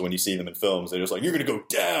police officers when you see them in films. They're just like, you're going to go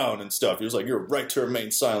down and stuff. You're just like, you're right to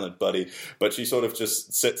remain silent, buddy. But she sort of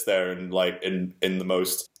just sits there and like in the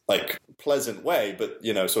most like pleasant way, but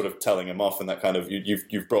sort of telling him off and that kind of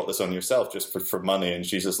you've brought this on yourself just for money. And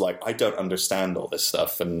she's just like, I don't understand all this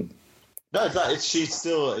stuff. And no, she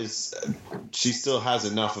still has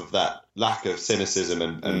enough of that lack of cynicism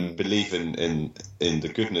and belief in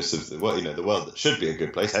the goodness of the world, the world that should be a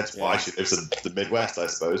good place. That's why she lives in the Midwest, I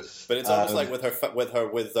suppose. But it's almost like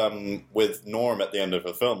with Norm at the end of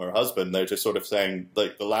the film, her husband, they're just sort of saying,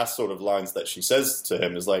 like, the last sort of lines that she says to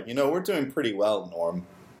him is like, we're doing pretty well, Norm.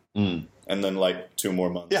 And then like 2 more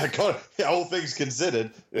months. Yeah, God, all things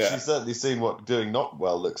considered, she's certainly seen what doing not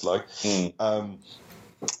well looks like.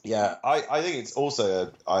 Yeah, I think it's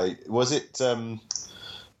also was it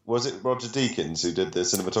Roger Deakins who did the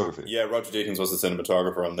cinematography? Yeah, Roger Deakins was the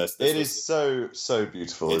cinematographer on this. It is so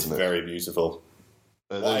beautiful, isn't it? It's very beautiful.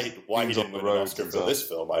 Why he didn't win an Oscar for this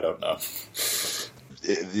film, I don't know.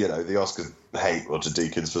 The Oscars hate Roger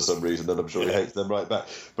Deakins for some reason, and I'm sure he hates them right back.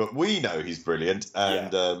 But we know he's brilliant,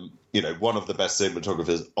 and one of the best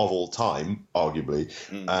cinematographers of all time, arguably.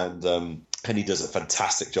 And And he does a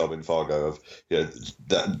fantastic job in Fargo of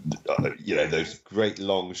those great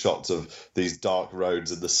long shots of these dark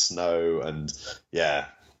roads in the snow, and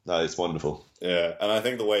it's wonderful. Yeah, and I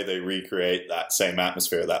think the way they recreate that same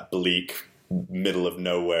atmosphere, that bleak middle of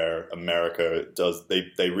nowhere America does,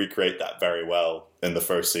 they recreate that very well in the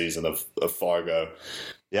first season of Fargo.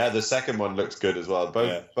 Yeah, the second one looks good as well.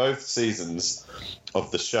 Both seasons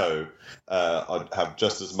of the show have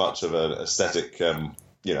just as much of an aesthetic,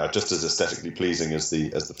 just as aesthetically pleasing as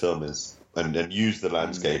the film is, and use the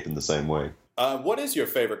landscape in the same way. What is your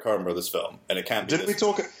favorite Coen Brothers film? And it can't be. Didn't we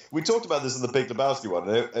talk? We talked about this in the Big Lebowski one.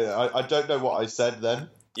 I don't know what I said then.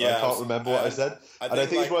 Yeah, I can't remember what I said. I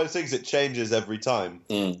think it's one of those things. It changes every time.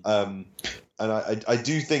 And I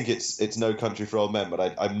do think it's No Country for Old Men,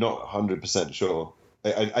 but I'm not 100% sure.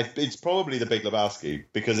 It's probably the Big Lebowski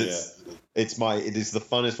because it is the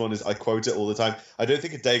funnest one. I quote it all the time. I don't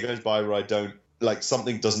think a day goes by where I don't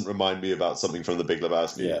something doesn't remind me about something from the Big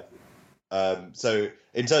Lebowski. Yeah. So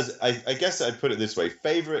in terms, I guess I'd put it this way: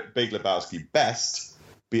 favorite Big Lebowski, best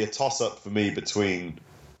be a toss up for me between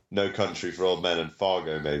No Country for Old Men and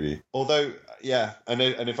Fargo, maybe. Although, and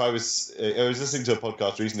if I was listening to a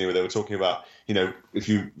podcast recently where they were talking about, if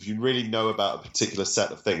you really know about a particular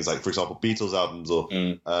set of things, like for example Beatles albums or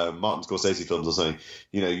Martin Scorsese films or something,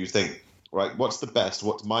 you think, right, what's the best,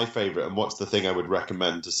 what's my favorite, and what's the thing I would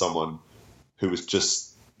recommend to someone who'd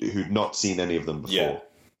not seen any of them before. Yeah.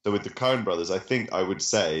 So with the Coen Brothers, I think I would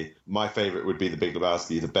say my favorite would be The Big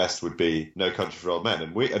Lebowski. The best would be No Country for Old Men.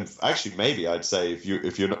 And actually, maybe I'd say if you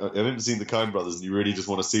haven't seen the Coen Brothers and you really just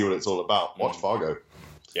want to see what it's all about, watch Fargo.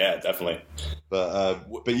 Yeah, definitely. But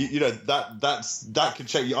that could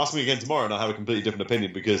change. You ask me again tomorrow, and I'll have a completely different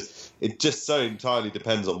opinion because it just so entirely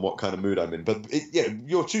depends on what kind of mood I'm in. But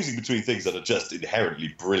you're choosing between things that are just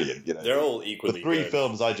inherently brilliant. They're all equally. The three good.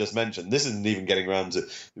 films I just mentioned. This isn't even getting around to.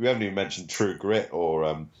 We haven't even mentioned True Grit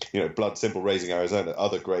or Blood Simple, Raising Arizona.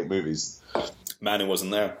 Other great movies. Man Who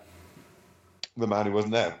Wasn't There. The Man Who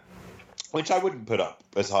Wasn't There, which I wouldn't put up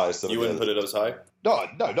as high as some. You wouldn't put it as high. No,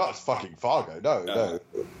 not as fucking Fargo. No.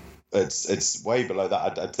 It's way below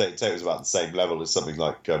that. I'd say it was about the same level as something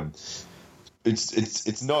like.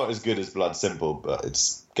 It's not as good as Blood Simple, but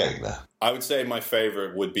it's getting there. I would say my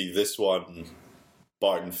favorite would be this one,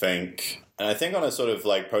 Barton Fink, and I think on a sort of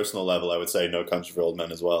personal level, I would say No Country for Old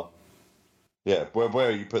Men as well. Yeah,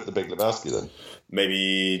 where you put The Big Lebowski then?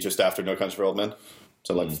 Maybe just after No Country for Old Men,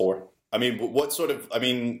 so 4. I mean, what sort of? I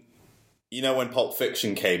mean. When Pulp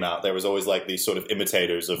Fiction came out, there was always these sort of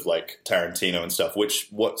imitators of Tarantino and stuff.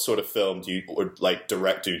 What sort of film do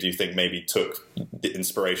you think maybe took the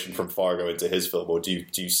inspiration from Fargo into his film, or do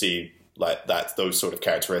you see those sort of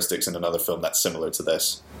characteristics in another film that's similar to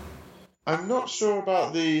this? I'm not sure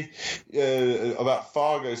about about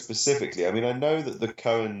Fargo specifically. I mean, I know that the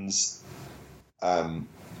Coens,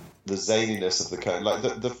 the zaniness of the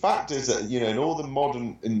Coen, the fact is that in all the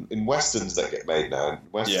modern in westerns that get made now,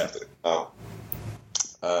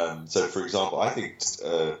 so for example, I think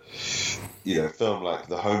a film like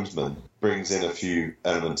The Homesman brings in a few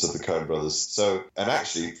elements of the Coen Brothers. So, and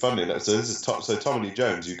actually, funnily enough, so this is Tommy Lee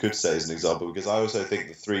Jones, you could say, as an example, because I also think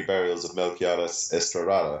The Three Burials of Melquiades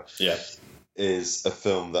Estrada is a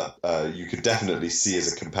film that you could definitely see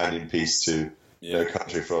as a companion piece to No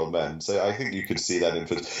Country for Old Men. So I think you could see that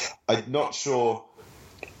influence. I'm not sure,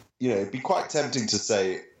 it'd be quite tempting to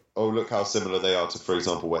say, oh, look how similar they are to, for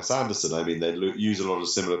example, Wes Anderson. I mean, they use a lot of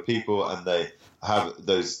similar people, and they have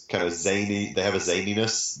those kind of they have a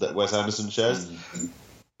zaniness that Wes Anderson shares.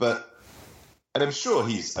 And I'm sure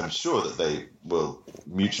that they will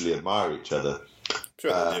mutually admire each other.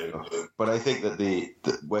 Sure they do. But I think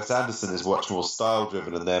that Wes Anderson is much more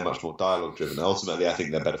style-driven and they're much more dialogue-driven. Ultimately, I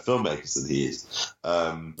think they're better filmmakers than he is.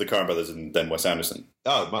 The Coen Brothers and then Wes Anderson.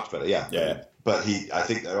 Oh, much better, yeah. Yeah. But I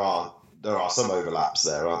think there are some overlaps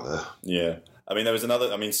there, aren't there? Yeah. I mean, there was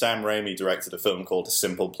another... I mean, Sam Raimi directed a film called A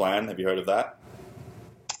Simple Plan. Have you heard of that?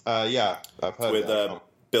 Yeah, I've heard of that. With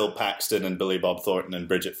Bill Paxton and Billy Bob Thornton and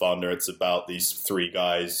Bridget Fonda. It's about these three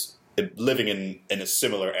guys living in a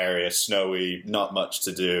similar area, snowy, not much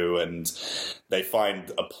to do, and they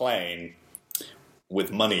find a plane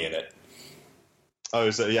with money in it. Oh,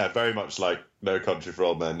 so yeah, very much like No Country for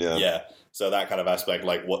Old Men, yeah. Yeah, so that kind of aspect,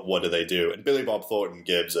 what do they do? And Billy Bob Thornton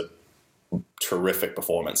gives a terrific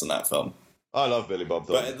performance in that film. I love Billy Bob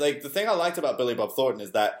Thornton. But the thing I liked about Billy Bob Thornton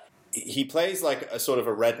is that he plays a sort of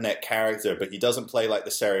a redneck character, but he doesn't play the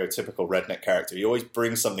stereotypical redneck character. He always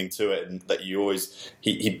brings something to it, and that you always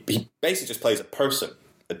he basically just plays a person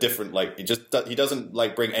a different, like, he doesn't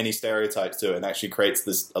like bring any stereotypes to it, and actually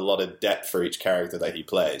creates a lot of depth for each character that he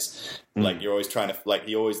plays. Like, you're always trying to, like,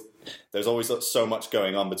 there's always so much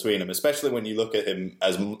going on between him, especially when you look at him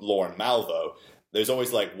as Lorne Malvo. There's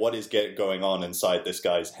always like, what is going on inside this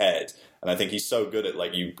guy's head? And I think he's so good at,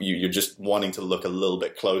 like, you're just wanting to look a little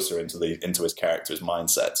bit closer into his character's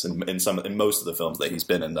mindsets in most of the films that he's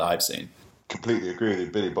been in that I've seen. Completely agree with you.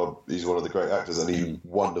 Billy Bob, he's one of the great actors, and he's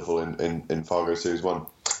wonderful in Fargo Series 1.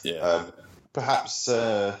 Yeah. Perhaps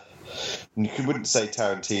you wouldn't say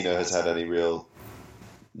Tarantino has had any real...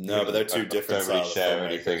 No, but they're two different don't really styles share of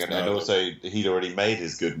anything, filmmakers, and also he'd already made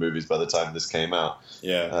his good movies by the time this came out.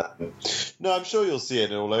 Yeah. No, I'm sure you'll see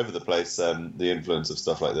it all over the place. The influence of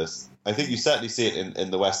stuff like this. I think you certainly see it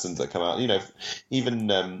in the westerns that come out. You know, even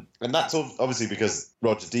and that's obviously because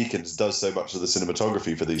Roger Deakins does so much of the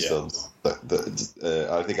cinematography for these films. That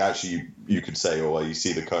I think actually you could say, or you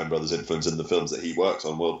see the Coen brothers' influence in the films that he works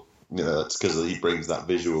on. Well, you know, that's because he brings that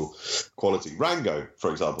visual quality. Rango, for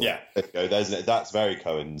example. Yeah. That's very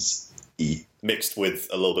Coen's mixed with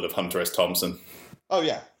a little bit of Hunter S. Thompson. Oh,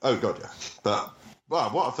 yeah. Oh, God, yeah. But, wow,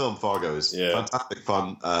 what a film Fargo is. Yeah. Fantastic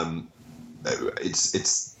fun.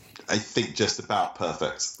 It's I think, just about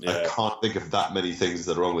perfect. Yeah. I can't think of that many things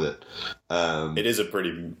that are wrong with it. It is a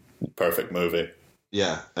pretty perfect movie.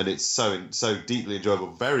 Yeah, and it's so deeply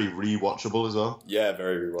enjoyable, very rewatchable as well. Yeah,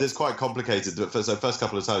 very rewatchable. It's quite complicated, but first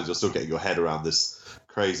couple of times you're still getting your head around this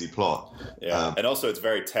crazy plot. Yeah, and also it's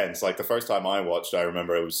very tense. Like the first time I watched, I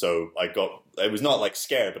remember it was not like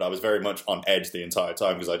scared, but I was very much on edge the entire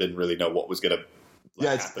time because I didn't really know what was going to.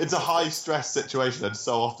 Yeah, it's a high stress situation, and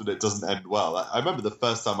so often it doesn't end well. I remember the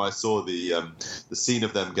first time I saw the scene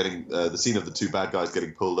of them getting the scene of the two bad guys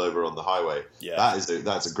getting pulled over on the highway. Yeah,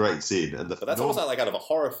 that's a great scene, but that's almost like out of a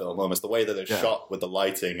horror film, almost the way that they're shot with the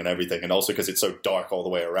lighting and everything, and also because it's so dark all the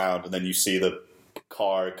way around, and then you see the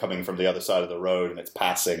car coming from the other side of the road and it's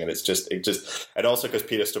passing, and and also because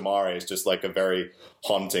Peter Stormare is just like a very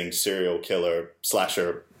haunting serial killer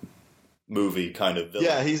slasher movie kind of villain.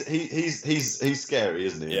 Yeah, he's scary,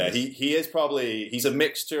 isn't he? Yeah, he's a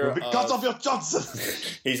mixture Cut off your Johnson!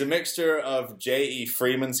 He's a mixture of J.E.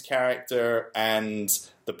 Freeman's character and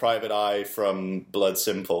the private eye from Blood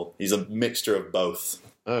Simple. He's a mixture of both.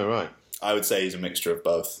 Oh, right. I would say he's a mixture of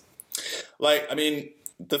both. Like, I mean,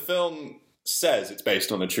 the film says it's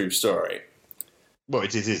based on a true story. Well,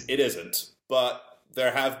 it is. It isn't, but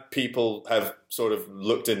people have sort of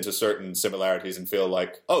looked into certain similarities and feel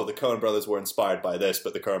like, oh, the Coen brothers were inspired by this,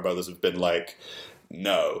 but the Coen brothers have been like,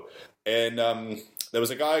 no. And there was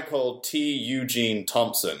a guy called T. Eugene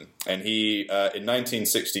Thompson, and he, in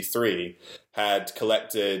 1963, had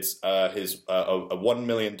collected a $1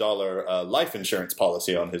 million life insurance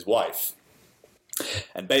policy on his wife,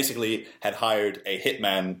 and basically had hired a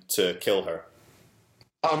hitman to kill her.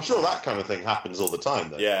 I'm sure that kind of thing happens all the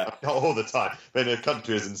time, though. Yeah. Not all the time. But in a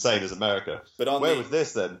country as insane as America. But where was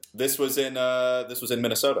this, then? This was in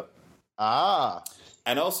Minnesota. Ah.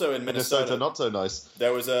 And also in Minnesota, not so nice.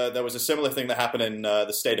 There was a similar thing that happened in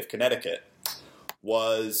the state of Connecticut. There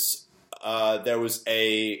was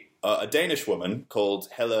a Danish woman called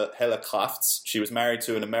Helle Krafts. She was married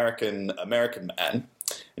to an American man.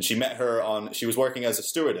 And she was working as a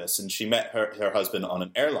stewardess, and she met her husband on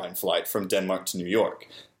an airline flight from Denmark to New York.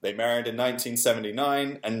 They married in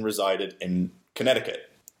 1979 and resided in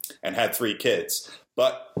Connecticut and had 3 kids.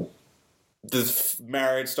 But the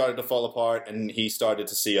marriage started to fall apart, and he started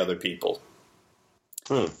to see other people.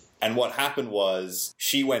 And what happened was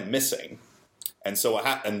she went missing. And so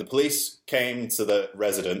and the police came to the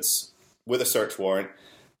residence with a search warrant.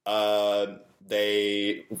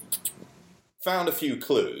 They found a few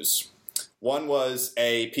clues. One was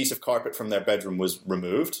a piece of carpet from their bedroom was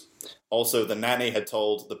removed. Also, the nanny had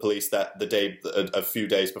told the police that a few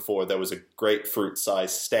days before, there was a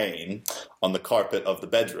grapefruit-sized stain on the carpet of the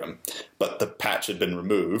bedroom, but the patch had been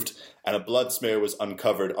removed, and a blood smear was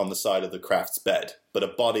uncovered on the side of the Kraft's bed, but a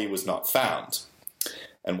body was not found.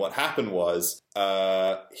 And what happened was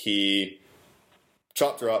he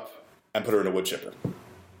chopped her up and put her in a wood chipper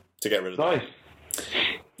to get rid of Nice.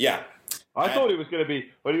 Yeah. I thought it was going to be,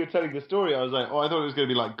 when you were telling the story, I was like, I thought it was going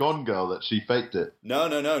to be like Gone Girl, that she faked it. No.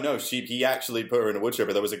 He actually put her in a wood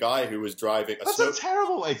chipper. There was a guy who was driving That's a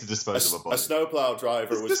terrible way to dispose of a body. A snowplow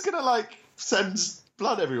driver was just going to, send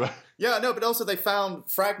blood everywhere. Yeah, no, but also they found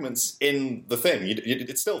fragments in the thing.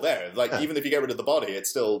 It's still there. Even if you get rid of the body, it's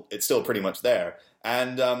still pretty much there.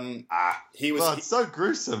 And he was it's so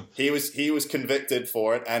gruesome. He was convicted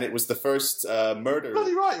for it, and it was the first murder.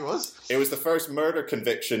 Bloody right, it was. It was the first murder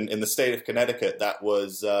conviction in the state of Connecticut. That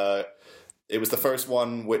was it was the first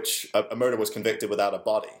one which a murder was convicted without a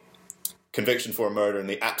body. conviction for a murder in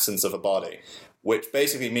the absence of a body, which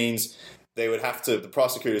basically means the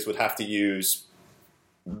prosecutors would have to use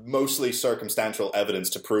mostly circumstantial evidence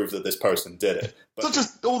to prove that this person did it. But, Such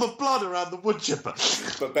as all the blood around the wood chipper.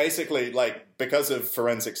 but basically, like, because of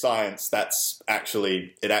forensic science,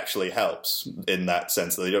 it actually helps in that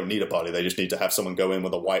sense that they don't need a body. They just need to have someone go in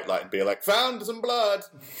with a white light and be like, found some blood.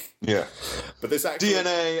 Yeah. But this actually...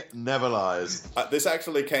 DNA never lies. This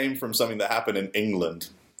actually came from something that happened in England.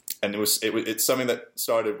 And it's something that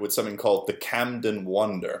started with something called the Camden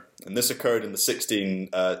Wonder, and this occurred in the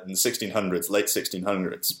 1600s, late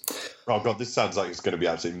 1600s. Oh god, this sounds like it's going to be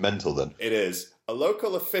absolutely mental. Then it is. A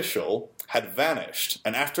local official had vanished,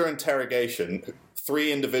 and after interrogation,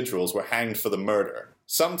 3 individuals were hanged for the murder.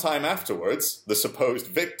 Sometime afterwards, the supposed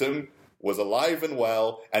victim was alive and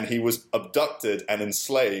well, and he was abducted and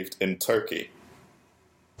enslaved in Turkey.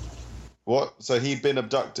 What? So he'd been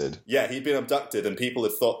abducted? Yeah, he'd been abducted, and people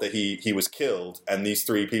had thought that he was killed, and these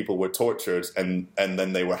 3 people were tortured, and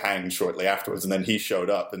then they were hanged shortly afterwards, and then he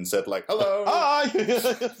showed up and said, like, hello! Hi!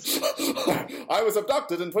 I was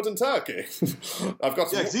abducted and put in Turkey. I've got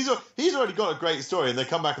some... Yeah, because he's already got a great story, and they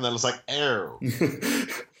come back and they're just like, ew.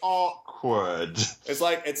 Awkward. It's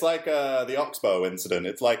like the Oxbow incident.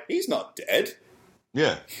 It's like, he's not dead.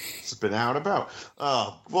 Yeah. It's been out and about.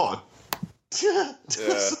 Oh, what? Yeah.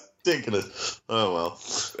 Ridiculous. Oh well.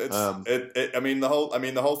 I mean the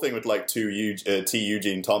whole thing with like T.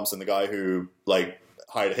 Eugene Thompson, the guy who like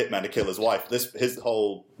hired a hitman to kill his wife. His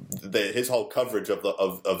whole coverage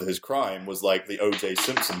of his crime was like the O.J.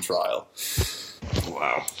 Simpson trial.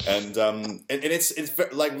 Wow. And it's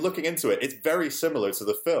like looking into it, it's very similar to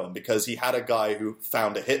the film because he had a guy who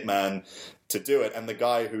found a hitman to do it, and the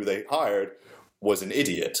guy who they hired was an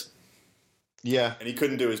idiot. Yeah. And he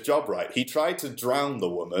couldn't do his job right. He tried to drown the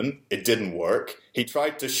woman. It didn't work. He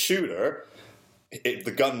tried to shoot her.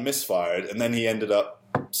 The gun misfired, and then he ended up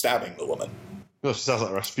stabbing the woman. Well, she sounds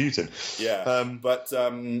like Rasputin. Yeah. But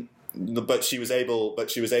she was able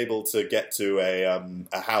to get to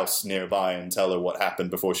a house nearby and tell her what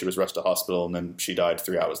happened before she was rushed to hospital, and then she died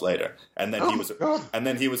 3 hours later. And then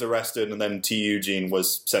he was arrested, and then T. Eugene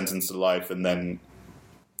was sentenced to life, and then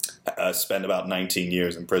spent about 19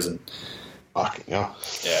 years in prison. Fucking hell.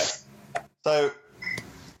 Yeah. So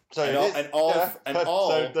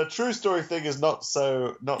So the true story thing is not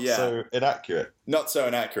so inaccurate. Not so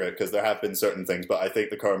inaccurate because there have been certain things, but I think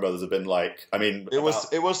the Coen Brothers have been like. I mean, it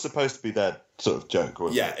was supposed to be their sort of joke,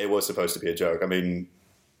 wasn't it? Yeah, it was supposed to be a joke. I mean,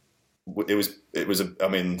 like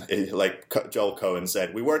Joel Cohen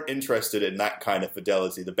said, we weren't interested in that kind of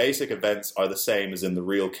fidelity. The basic events are the same as in the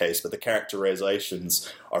real case, but the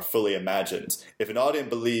characterizations are fully imagined. If an audience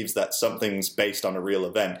believes that something's based on a real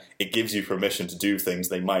event, it gives you permission to do things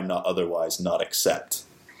they might not otherwise not accept.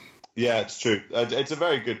 Yeah, it's true. It's a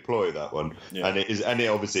very good ploy, that one. Yeah. And it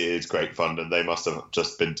obviously is great fun, and they must have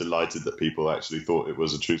just been delighted that people actually thought it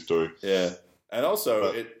was a true story. Yeah. And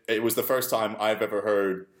also, it was the first time I've ever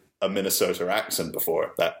heard a Minnesota accent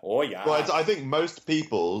before. That, oh yeah. Well, I think most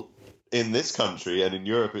people in this country and in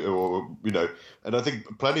Europe, or and I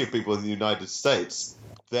think plenty of people in the United States,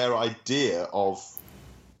 their idea of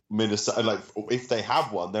Minnesota, like if they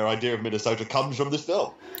have one, their idea of Minnesota comes from this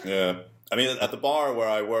film. Yeah. I mean, at the bar where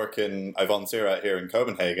I volunteer out here in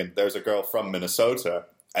Copenhagen, there's a girl from Minnesota,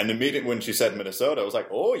 and immediately when she said Minnesota, I was like,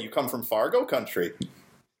 oh, you come from Fargo country.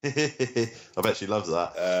 I bet she loves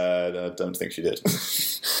that. I don't think she did.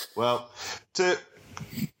 Well, to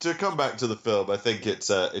come back to the film, I think it's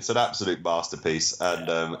an absolute masterpiece,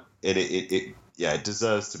 and it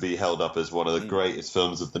deserves to be held up as one of the greatest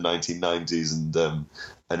films of the 1990s,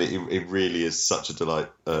 and it really is such a delight.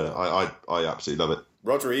 I absolutely love it.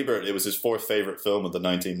 Roger Ebert, it was his 4th favorite film of the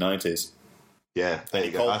 1990s. Yeah, there you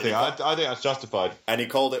go. I think that's justified. And he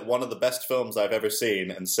called it one of the best films I've ever seen,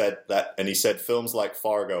 and he said films like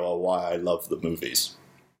Fargo are why I love the movies.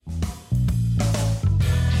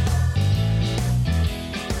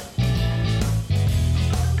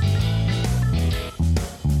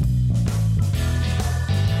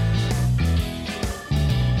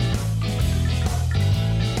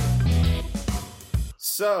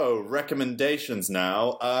 So, recommendations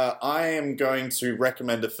now. I am going to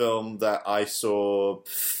recommend a film that I saw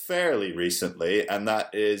fairly recently, and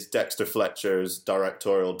that is Dexter Fletcher's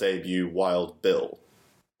directorial debut, Wild Bill.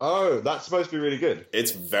 Oh, that's supposed to be really good.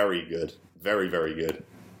 It's very good. Very, very good.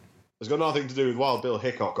 It's got nothing to do with Wild Bill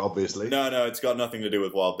Hickok, obviously. No, it's got nothing to do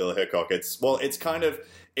with Wild Bill Hickok. It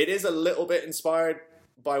is a little bit inspired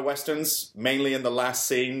by westerns, mainly in the last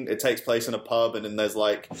scene. It takes place in a pub, and then there's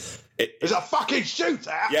like... There's a fucking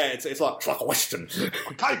shootout! Yeah, it's like a western.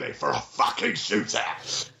 I came here for a fucking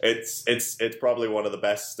shootout! It's probably one of the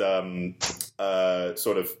best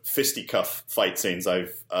sort of fisticuff fight scenes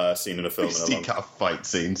I've seen in a film. Fisticuff fight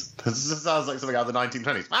scenes. This sounds like something out of the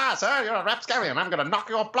 1920s. Ah, sir, you're a rapscallion. I'm going to knock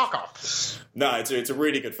your block off. No, it's a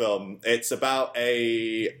really good film. It's about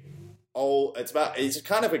he's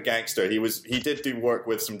kind of a gangster. He did do work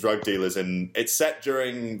with some drug dealers, and it's set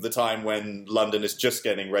during the time when London is just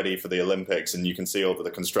getting ready for the Olympics, and you can see all of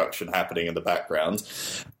the construction happening in the background.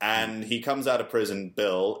 And he comes out of prison,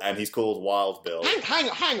 Bill, and he's called Wild Bill.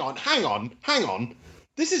 Hang on.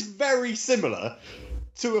 This is very similar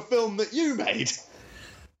to a film that you made,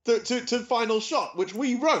 to Final Shot, which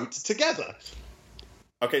we wrote together.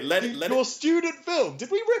 Okay, your student film.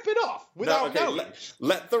 Did we rip it off without knowing?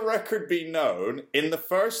 Let the record be known. In the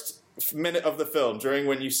first minute of the film, during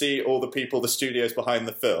when you see all the people, the studios behind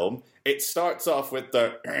the film, it starts off with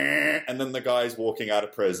the and then the guy's walking out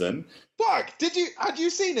of prison. Fuck! Had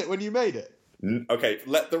you seen it when you made it? Okay,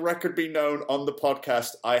 let the record be known on the podcast.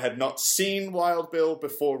 I had not seen Wild Bill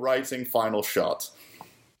before writing Final Shot.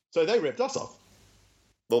 So they ripped us off.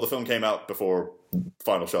 Well, the film came out before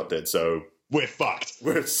Final Shot did, so... We're fucked.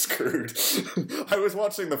 We're screwed. I was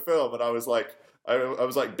watching the film and I was like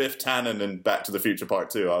Biff Tannen in Back to the Future Part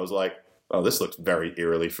 2. I was like, oh, this looks very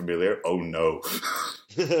eerily familiar. Oh no.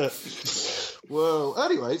 Well,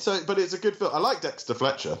 anyway, but it's a good film. I like Dexter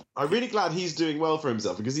Fletcher. I'm really glad he's doing well for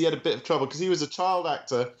himself because he had a bit of trouble because he was a child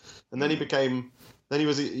actor and then he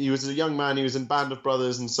was a young man. He was in Band of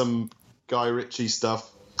Brothers and some Guy Ritchie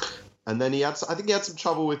stuff. And then I think he had some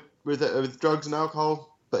trouble with drugs and alcohol.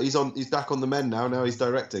 But he's back on the mend now. Now he's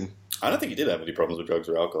directing. I don't think he did have any problems with drugs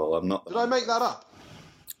or alcohol. I'm not. Did I make that up?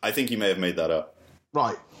 I think you may have made that up.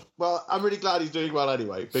 Right. Well, I'm really glad he's doing well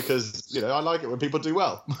anyway because I like it when people do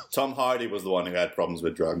well. Tom Hardy was the one who had problems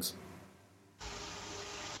with drugs.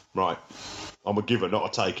 Right. I'm a giver,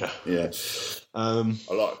 not a taker. Yeah.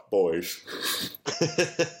 I like boys.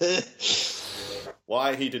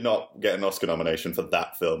 Why he did not get an Oscar nomination for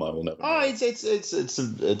that film, I will never know. Oh, it's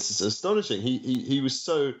astonishing. He was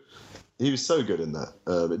so good in that.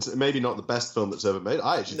 It's maybe not the best film that's ever made.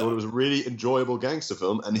 I actually thought it was a really enjoyable gangster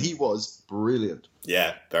film, and he was brilliant.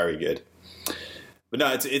 Yeah, very good. But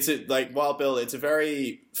no, it's like Wild Bill. It's a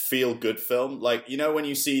very feel good film. Like when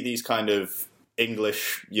you see these kind of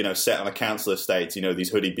English, set on a council estate, these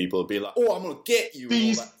hoodie people would be like, "Oh, I'm gonna get you."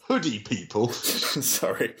 These hoodie people.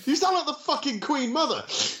 Sorry, you sound like the fucking Queen Mother.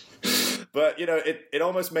 But it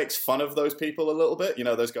almost makes fun of those people a little bit.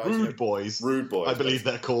 Those guys, rude boys. I believe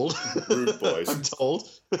they're called rude boys. I'm told.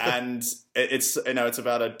 And it's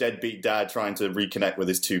about a deadbeat dad trying to reconnect with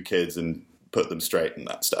his two kids and put them straight and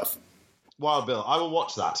that stuff. Wild Bill, I will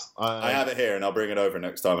watch that. I have it here, and I'll bring it over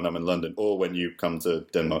next time when I'm in London or when you come to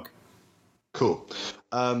Denmark. Cool.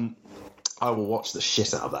 I will watch the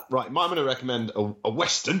shit out of that. Right, I'm going to recommend a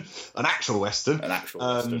western, an actual western,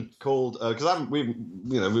 called because we've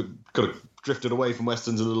kind of drifted away from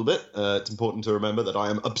westerns a little bit. It's important to remember that I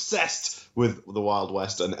am obsessed with the Wild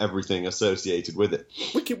West and everything associated with it.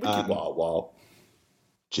 Wicked Wild Wild.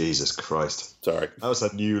 Jesus Christ! Sorry, that was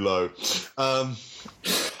a new low. I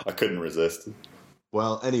couldn't resist.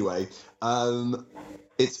 Well, anyway,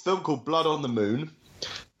 it's a film called Blood on the Moon.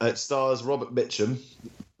 It stars Robert Mitchum,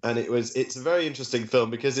 and it's a very interesting film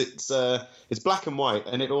because it's black and white,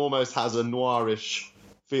 and it almost has a noirish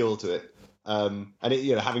feel to it. And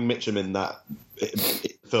having Mitchum in that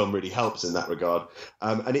film really helps in that regard.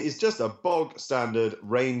 And it is just a bog standard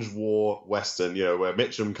range war western, where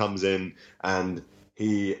Mitchum comes in and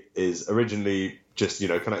he is originally just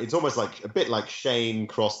it's almost like a bit like Shane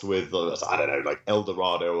crossed with I don't know, like El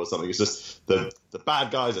Dorado or something. It's just the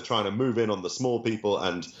bad guys are trying to move in on the small people,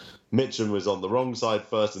 and Mitchum was on the wrong side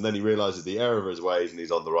first, and then he realizes the error of his ways, and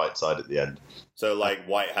he's on the right side at the end. So like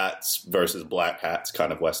white hats versus black hats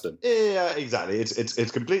kind of western. Yeah, exactly.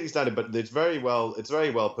 It's completely standard, but it's very well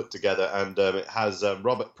put together, and it has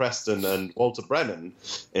Robert Preston and Walter Brennan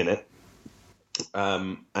in it.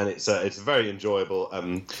 And it's very enjoyable.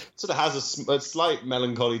 Sort of has a slight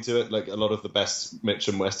melancholy to it, like a lot of the best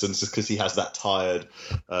Mitchum westerns, just because he has that tired,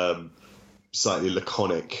 slightly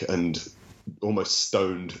laconic and almost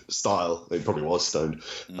stoned style. He probably was stoned,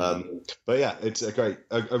 but yeah, it's a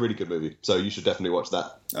really good movie. So you should definitely watch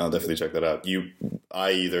that. I'll definitely check that out.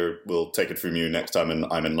 I either will take it from you next time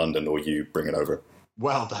I'm in London, or you bring it over.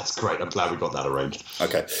 Well, that's great. I'm glad we got that arranged.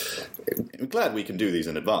 Okay, I'm glad we can do these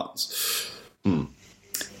in advance.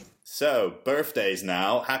 So, birthdays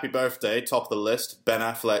now. Happy birthday, top of the list, Ben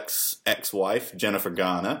Affleck's ex-wife, Jennifer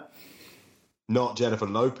Garner. Not Jennifer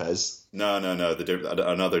Lopez. No,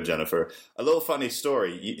 another Jennifer. A little funny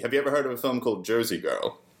story. Have you ever heard of a film called Jersey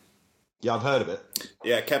Girl? Yeah, I've heard of it.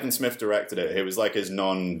 Yeah, Kevin Smith directed it. It was like his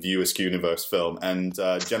non-View Askew universe film, and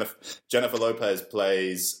Jennifer Lopez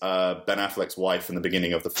plays Ben Affleck's wife in the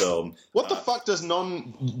beginning of the film. What the fuck does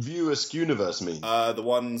non-View Askew universe mean? The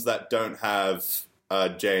ones that don't have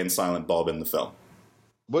Jay and Silent Bob in the film.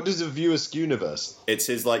 What is a View Askew universe? It's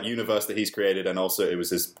his like universe that he's created, and also it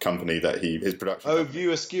was his company that his production. Oh, company.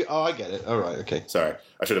 View Askew. Oh, I get it. All right, okay. Sorry,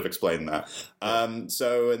 I should have explained that.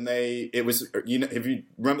 It was, if you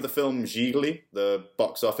remember the film Gigli, the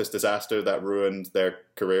box office disaster that ruined their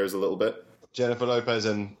careers a little bit. Jennifer Lopez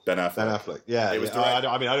and Ben Affleck. Yeah, it was. I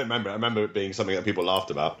don't remember. I remember it being something that people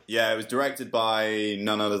laughed about. Yeah, it was directed by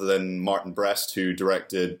none other than Martin Brest, who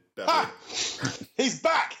directed. He's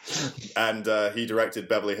back, and he directed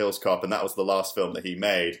Beverly Hills Cop, and that was the last film that he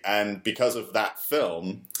made. And because of that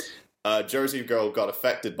film, Jersey Girl got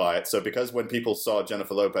affected by it. So because when people saw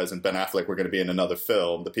Jennifer Lopez and Ben Affleck were going to be in another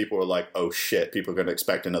film, the people were like, oh shit, people are going to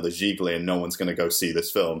expect another Gigli and no one's going to go see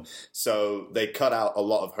this film. So they cut out a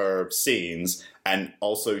lot of her scenes and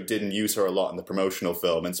also didn't use her a lot in the promotional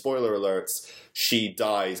film. And spoiler alerts, she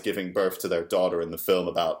dies giving birth to their daughter in the film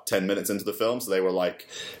about 10 minutes into the film. So they were like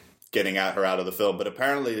getting her out of the film. But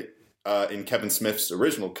apparently in Kevin Smith's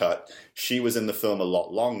original cut, she was in the film a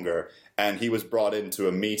lot longer. And he was brought into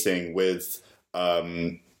a meeting with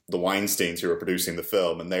the Weinsteins who were producing the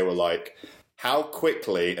film, and they were like, how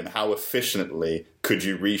quickly and how efficiently could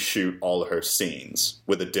you reshoot all of her scenes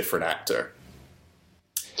with a different actor?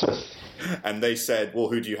 And they said, well,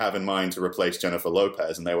 who do you have in mind to replace Jennifer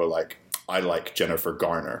Lopez? And they were like, I like Jennifer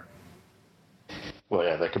Garner. Well,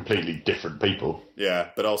 yeah, they're completely different people. Yeah,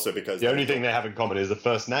 but also because... The only thing they have in common is the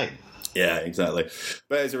first name. Yeah, exactly.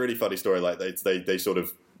 But it's a really funny story. Like, they sort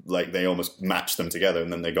of... Like, they almost matched them together,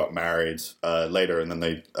 and then they got married later, and then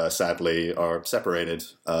they sadly are separated.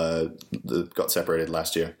 Got separated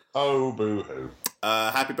last year. Oh, boo-hoo.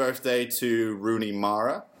 Happy birthday to Rooney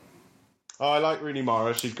Mara. Oh, I like Rooney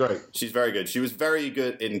Mara. She's great. She's very good. She was very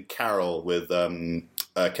good in Carol with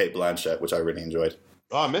Cate Blanchett, which I really enjoyed.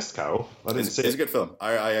 Oh, I missed Carol. I didn't see it. It's a good film.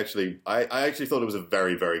 I actually thought it was a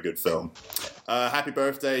very, very good film. Happy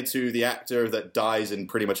birthday to the actor that dies in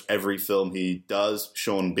pretty much every film he does,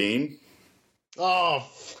 Sean Bean. Oh,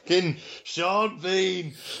 fucking Sean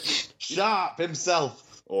Bean. Sharp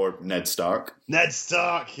himself. Or Ned Stark. Ned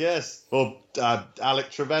Stark, yes. Or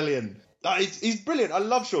Alec Trevelyan. He's brilliant. I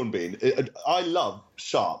love Sean Bean. I love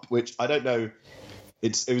Sharp, which I don't know.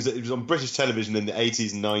 It was on British television in the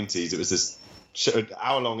 80s and 90s. It was this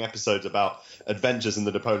hour-long episodes about adventures in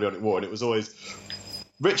the Napoleonic War, and it was always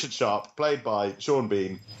Richard Sharp, played by Sean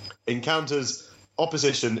Bean, encounters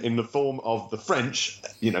opposition in the form of the French,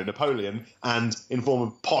 Napoleon, and in form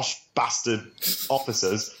of posh bastard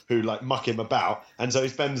officers who like muck him about. And so he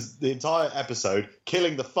spends the entire episode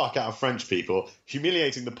killing the fuck out of French people,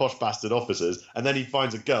 humiliating the posh bastard officers, and then he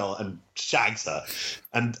finds a girl and shags her.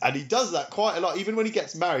 And he does that quite a lot. Even when he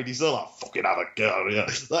gets married, he's still like, fucking have a girl. Yeah.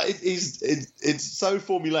 Like, it's so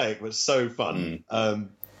formulaic, but so fun.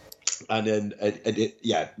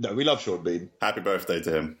 We love Sean Bean. Happy birthday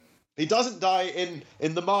to him. He doesn't die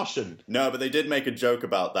in The Martian. No, but they did make a joke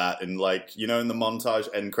about that in, like, in the montage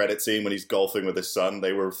end credit scene when he's golfing with his son,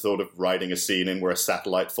 they were sort of writing a scene in where a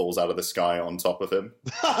satellite falls out of the sky on top of him.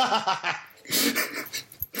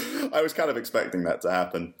 I was kind of expecting that to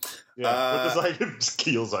happen. Yeah, it just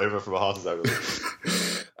keels over from a heart attack.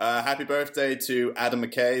 Happy birthday to Adam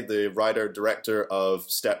McKay, the writer-director of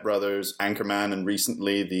Step Brothers, Anchorman, and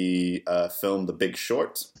recently the film The Big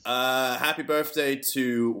Short. Happy birthday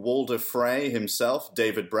to Walder Frey himself,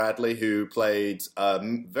 David Bradley, who played,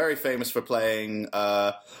 very famous for playing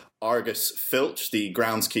Argus Filch, the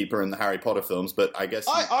groundskeeper in the Harry Potter films, but I guess...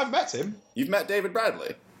 I met him. You've met David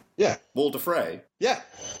Bradley? Yeah. Walder Frey? Yeah.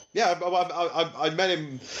 Yeah, I met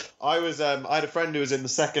him. I had a friend who was in the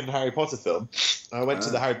second Harry Potter film. I went to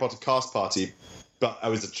the Harry Potter cast party, but I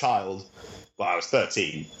was a child. Well, I was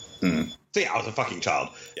 13. So yeah, I was a fucking child.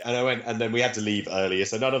 Yeah. And I went, and then we had to leave earlier,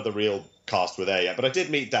 so none of the real cast were there yet. But I did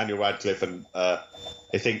meet Daniel Radcliffe and I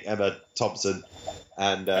think Emma Thompson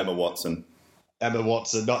and Emma Watson. Emma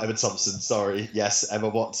Watson, not Emma Thompson. Sorry, yes, Emma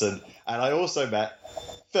Watson. And I also met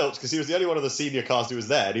Filch, because he was the only one of the senior cast who was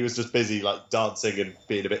there, and he was just busy like dancing and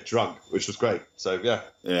being a bit drunk, which was great. So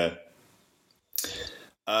yeah.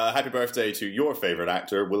 Happy birthday to your favourite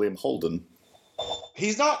actor, William Holden.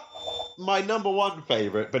 He's not my number one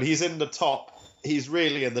favourite, but he's in the top. He's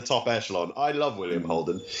really in the top echelon. I love William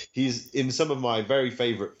Holden. He's in some of my very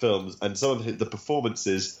favourite films, and some of the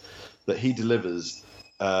performances that he delivers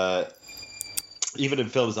even in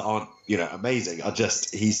films that aren't, amazing, are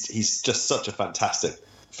just he's just such a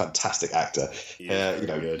fantastic actor.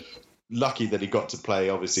 Good. Lucky that he got to play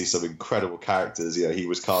obviously some incredible characters. He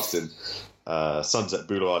was cast in Sunset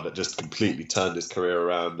Boulevard that just completely turned his career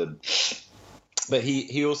around, but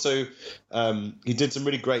he also he did some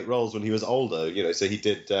really great roles when he was older. So he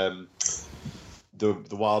did the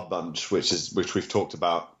Wild Bunch, which we've talked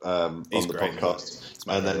about on the podcast,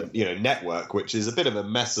 and then Network, which is a bit of a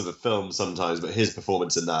mess of a film sometimes, but his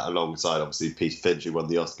performance in that, alongside obviously Peter Finch, who won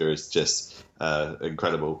the Oscar, is just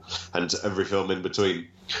incredible, and every film in between.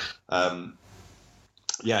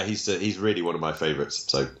 He's really one of my favourites.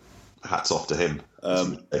 So hats off to him.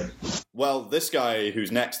 Well, this guy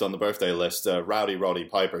who's next on the birthday list, Rowdy Roddy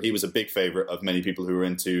Piper, he was a big favourite of many people who were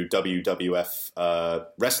into WWF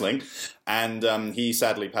wrestling, and he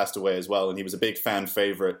sadly passed away as well, and he was a big fan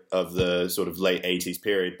favourite of the sort of late 80s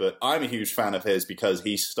period, but I'm a huge fan of his because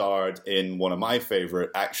he starred in one of my favourite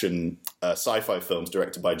action sci-fi films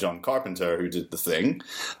directed by John Carpenter, who did The Thing,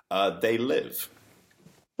 They Live.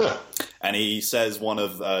 And he says one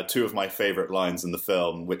of two of my favourite lines in the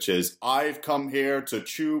film, which is, "I've come here to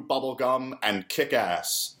chew bubblegum and kick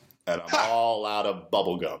ass, and I'm all out of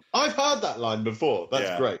bubblegum." I've heard that line before.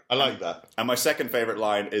 That's great. I like that. And my second favourite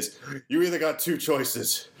line is, "You either got two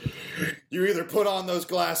choices. You either put on those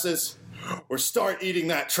glasses or start eating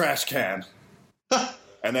that trash can."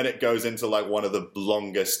 And then it goes into like one of the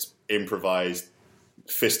longest improvised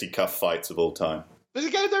fisticuff fights of all time. There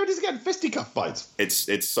it is again, fisticuff fights. It's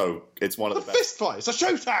one of the best. Fist fight. It's a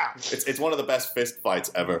showdown. It's one of the best fist fights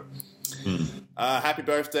ever. Happy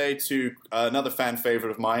birthday to another fan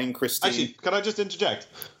favourite of mine, Christine. Actually, can I just interject?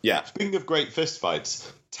 Yeah. Speaking of great fist fights,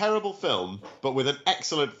 terrible film, but with an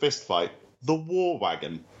excellent fist fight, The War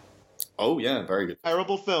Wagon. Oh, yeah, very good.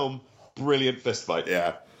 Terrible film, brilliant fist fight.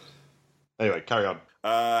 Yeah. Anyway, carry on.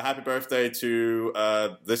 Happy birthday to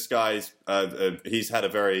this guy's. He's had a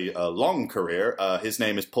very long career. His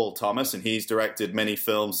name is Paul Thomas, and he's directed many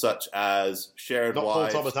films such as Shared Not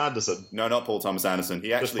Wives. Paul Thomas Anderson. No, not Paul Thomas Anderson.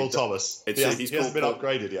 He actually Just Paul Thomas. He hasn't been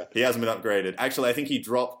upgraded yet. He hasn't been upgraded. Actually, I think he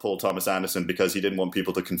dropped Paul Thomas Anderson because he didn't want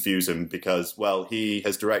people to confuse him. Because, well, he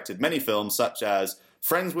has directed many films such as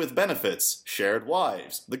Friends with Benefits, Shared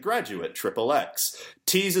Wives, The Graduate, XXX,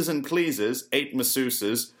 Teases and Pleases, 8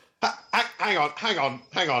 Masseuses. Hang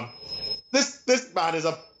on. This man is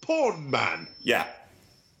a porn man. Yeah.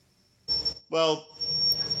 Well,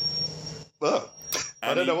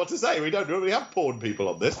 I don't know what to say. We don't really have porn people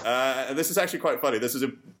on this. And this is actually quite funny. This is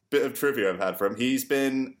a bit of trivia I've had from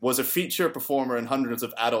him. Was a feature performer in hundreds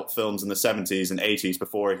of adult films in the 70s and 80s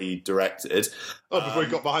before he directed. Before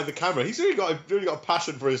he got behind the camera. He's really got a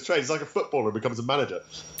passion for his trade. He's like a footballer who becomes a manager.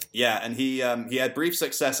 Yeah, and he had brief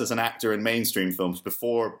success as an actor in mainstream films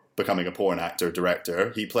before becoming a porn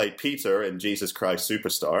actor-director. He played Peter in Jesus Christ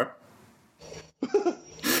Superstar.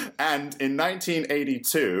 And in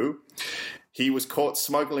 1982, he was caught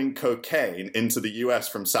smuggling cocaine into the US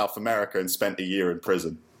from South America and spent a year in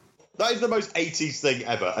prison. That is the most 80s thing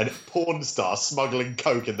ever. A porn star smuggling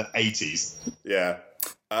coke in the 80s. Yeah.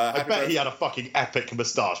 I bet he had a fucking epic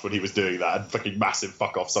moustache when he was doing that and fucking massive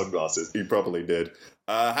fuck-off sunglasses. He probably did.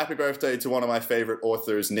 Happy birthday to one of my favourite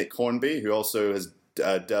authors, Nick Hornby, who also has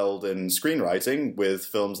delved in screenwriting with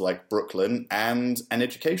films like Brooklyn and An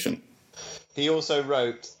Education. He also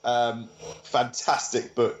wrote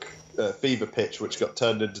fantastic book, Fever Pitch, which got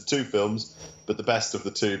turned into 2 films, but the best of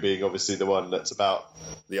the 2 being obviously the one that's about...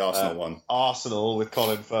 The Arsenal one. Arsenal with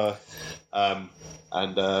Colin Firth.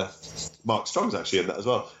 And Mark Strong's actually in that as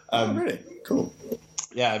well. Oh, really? Cool.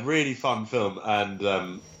 Yeah, really fun film,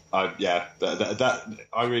 and I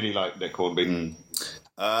really like Nick Hornby.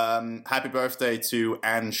 Happy birthday to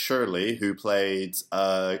Anne Shirley, who played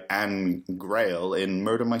Anne Grail in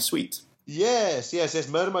Murder My Sweet. Yes.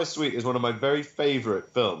 Murder My Sweet is one of my very favourite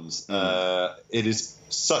films. It is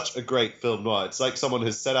such a great film noir. It's like someone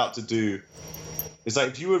has set out to do. It's like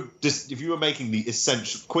if you were making the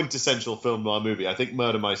quintessential film noir movie, I think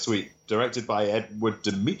Murder My Sweet, directed by Edward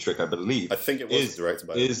Dmytryk, I believe. I think it was directed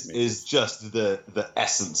by Edward Dmytryk. Is just the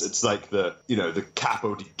essence. It's like the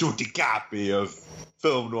capo di tutti capi of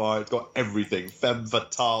film noir. It's got everything: femme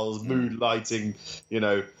fatales, mood lighting,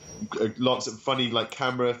 lots of funny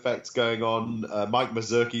camera effects going on. Mike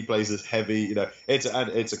Mazurki plays as Heavy.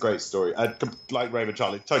 It's a great story. Like Raymond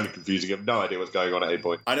Charlie, totally confusing. I have no idea what's going on at any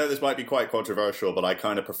point. I know this might be quite controversial, but I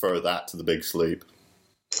kind of prefer that to The Big Sleep.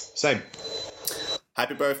 Same.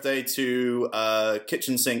 Happy birthday to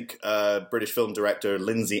kitchen sink British film director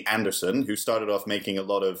Lindsay Anderson, who started off making a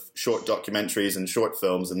lot of short documentaries and short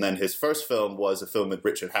films, and then his first film was a film with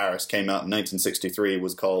Richard Harris, came out in 1963,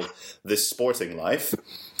 was called This Sporting Life.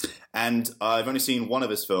 And I've only seen one of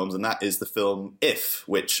his films, and that is the film If,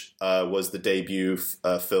 which was the debut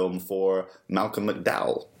film for Malcolm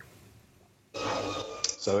McDowell.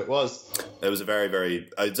 So it was. It was a very, very...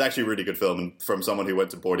 it's actually a really good film, and from someone who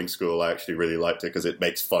went to boarding school, I actually really liked it because it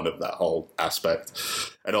makes fun of that whole aspect.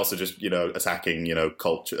 And also just, attacking,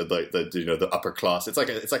 culture, the upper class. It's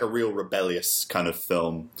like a real rebellious kind of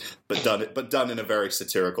film, but done in a very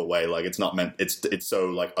satirical way. Like, it's not meant... It's so,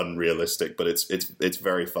 like, unrealistic, but it's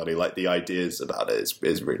very funny. Like, the ideas about it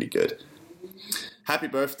is really good. Happy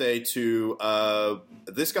birthday to...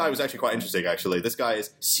 this guy was actually quite interesting, actually. This guy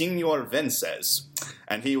is Senor Vences,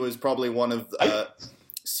 and he was probably one of...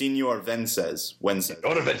 Senor Vences.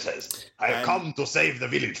 Senor Vences. I have come to save the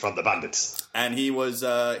village from the bandits. And he was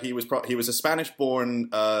a Spanish-born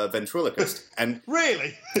ventriloquist. And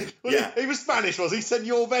really? Yeah. He was Spanish, was he?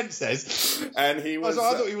 Senor Vences. And he was...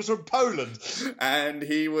 I thought he was from Poland. And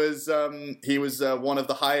he was one of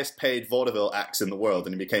the highest-paid vaudeville acts in the world,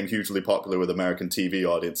 and he became hugely popular with American TV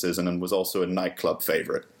audiences, and was also a nightclub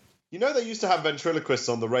favorite. You know they used to have ventriloquists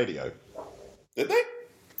on the radio? Did they?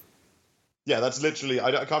 Yeah, that's literally...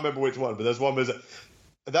 I can't remember which one, but there's one...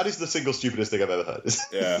 That is the single stupidest thing I've ever heard.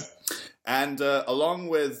 Yeah. And along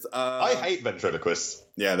with... I hate ventriloquists.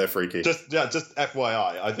 Yeah, they're freaky. Just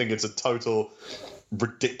FYI, I think it's a total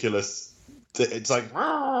ridiculous... It's like...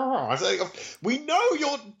 we know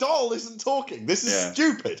your doll isn't talking. This is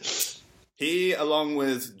stupid. He, along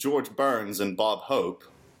with George Burns and Bob Hope,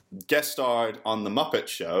 guest starred on The Muppet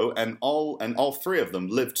Show, and all three of them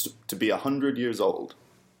lived to be 100 years old.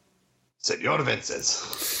 Senor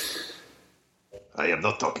Vences. I am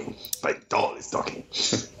not talking. My doll is talking.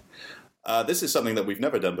 This is something that we've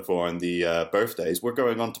never done before on the birthdays. We're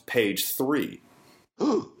going on to page 3.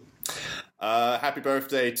 Happy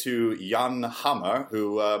birthday to Jan Hammer,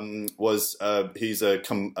 who he's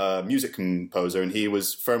a music composer, and he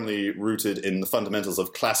was firmly rooted in the fundamentals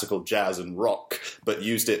of classical jazz and rock, but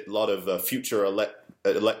used a lot of future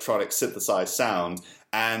electronic synthesized sound.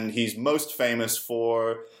 And he's most famous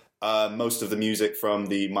for most of the music from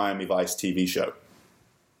the Miami Vice TV show.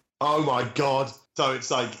 Oh my god. So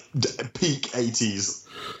it's like peak 80s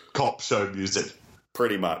cop show music.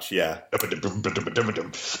 Pretty much, yeah. Actually,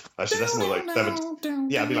 that's more like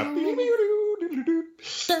 70s. Yeah, I'd be like...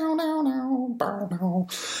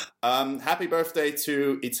 Happy birthday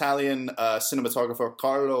to Italian cinematographer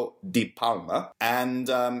Carlo Di Palma. And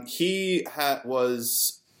he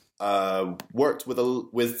was... worked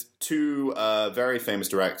with two very famous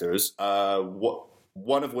directors,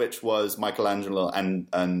 one of which was Michelangelo and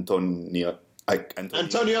Antonioni.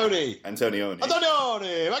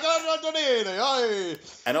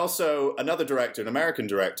 And also another director, an American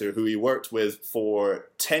director, who he worked with for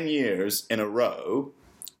 10 years in a row.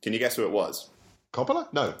 Can you guess who it was? Coppola?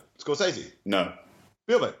 No. Scorsese? No.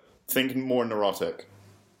 Spielberg? Think more neurotic.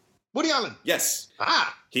 Woody Allen? Yes.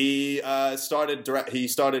 Ah! He started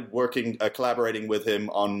working, collaborating with him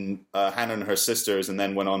on Hannah and Her Sisters, and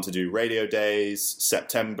then went on to do Radio Days,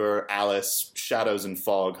 September, Alice, Shadows and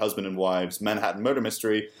Fog, Husband and Wives, Manhattan Murder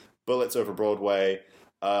Mystery, Bullets Over Broadway,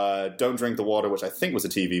 Don't Drink the Water, which I think was a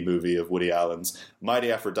TV movie of Woody Allen's, Mighty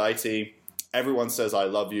Aphrodite, Everyone Says I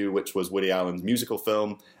Love You, which was Woody Allen's musical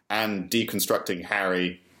film, and Deconstructing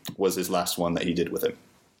Harry was his last one that he did with him.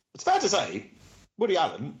 It's fair to say, Woody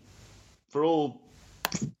Allen, for all...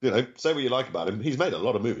 say what you like about him, he's made a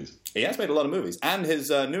lot of movies. He has made a lot of movies. And his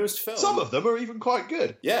newest film... Some of them are even quite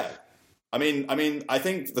good. Yeah. I mean, I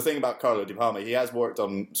think the thing about Carlo Di Palma, he has worked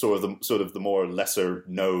on sort of the more lesser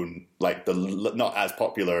known, like the not as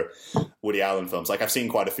popular Woody Allen films. Like, I've seen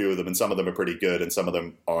quite a few of them, and some of them are pretty good, and some of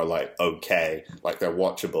them are like okay, like they're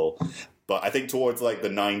watchable. But I think towards like the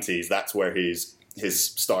 90s, that's where his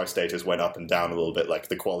star status went up and down a little bit, like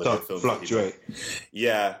the quality of films. Fluctuate.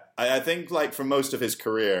 Yeah. I think, like, for most of his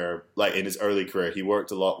career, like in his early career, he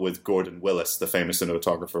worked a lot with Gordon Willis, the famous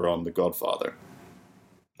cinematographer on The Godfather.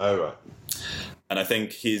 Oh, right. And I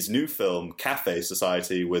think his new film, Cafe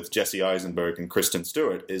Society, with Jesse Eisenberg and Kristen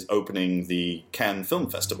Stewart, is opening the Cannes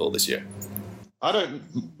Film Festival this year. I don't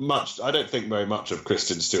think very much of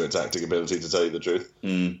Kristen Stewart's acting ability, to tell you the truth.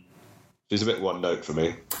 She's a bit one note for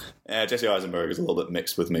me. Yeah, Jesse Eisenberg is a little bit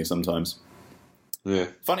mixed with me sometimes. Yeah.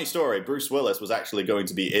 Funny story, Bruce Willis was actually going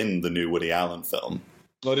to be in the new Woody Allen film.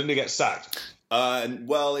 Oh, didn't he get sacked?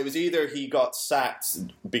 Well, it was either he got sacked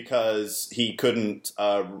because he couldn't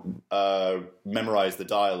memorize the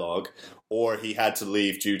dialogue, or he had to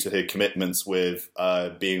leave due to his commitments with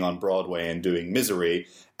being on Broadway and doing Misery.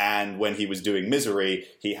 And when he was doing Misery,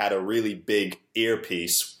 he had a really big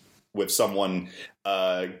earpiece with someone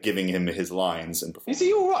giving him his lines and performing. Is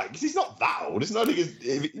he all right? Because he's not that old. It's not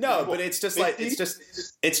like no, but it's just 50? like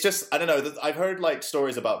it's just I don't know. I've heard like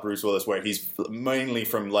stories about Bruce Willis where he's mainly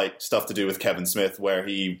from like stuff to do with Kevin Smith, where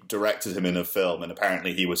he directed him in a film, and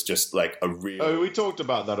apparently he was just like a real. Oh, we talked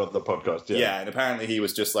about that on the podcast. Yeah, and apparently he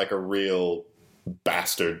was just like a real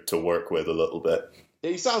bastard to work with a little bit.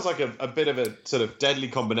 He sounds like a bit of a sort of deadly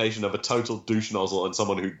combination of a total douche nozzle and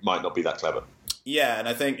someone who might not be that clever. Yeah, and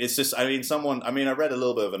I think it's just, I read a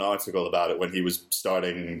little bit of an article about it when he was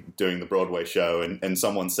starting doing the Broadway show, and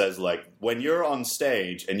someone says, like, when you're on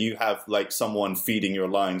stage and you have, like, someone feeding your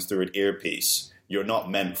lines through an earpiece, you're not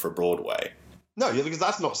meant for Broadway. No, because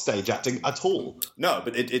that's not stage acting at all. No,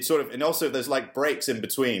 but it sort of, and also there's, like, breaks in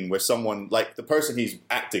between where someone, like, the person he's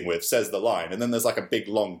acting with says the line, and then there's, like, a big,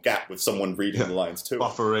 long gap with someone reading the lines, too.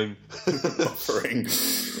 Buffering.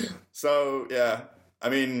 So, yeah,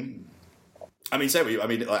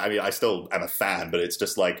 I still am a fan, but it's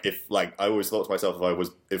just like I always thought to myself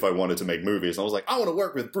if I wanted to make movies, and I was like, I want to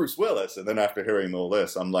work with Bruce Willis, and then after hearing all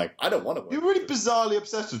this, I'm like, I don't want to work. You're really bizarrely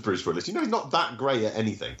obsessed with Bruce Willis. You know he's not that great at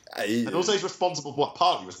anything, and also he's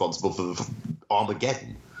partly responsible for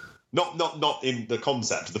Armageddon. Not in the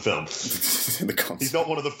concept of the film. In the concept. He's not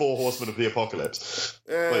one of the 4 horsemen of the apocalypse.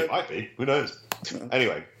 Well, he might be. Who knows?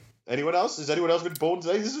 Anyway. Anyone else? Has anyone else been born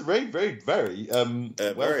today? This is a very, very, very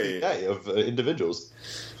wealthy day of individuals.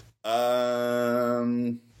 There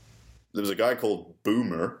was a guy called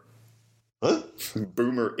Boomer. Huh?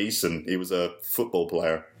 Boomer Eason. He was a football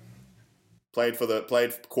player. Played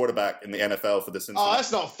quarterback in the NFL for the Cincinnati. Oh,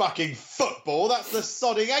 that's not fucking football. That's the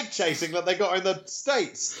sodding egg chasing that they got in the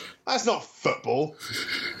States. That's not football.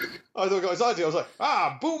 I thought I got excited. I was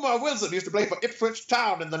like, Boomer Wilson used to play for Ipswich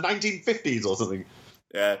Town in the 1950s or something.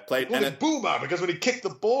 Yeah, played. Boomer because when he kicked the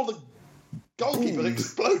ball, the goalkeeper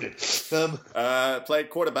exploded. Played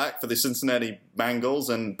quarterback for the Cincinnati Bengals,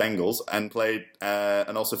 and played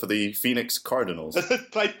and also for the Phoenix Cardinals.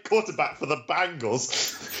 Played quarterback for the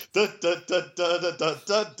Bengals.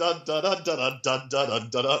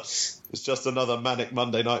 It's just another manic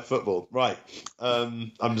Monday Night Football, right?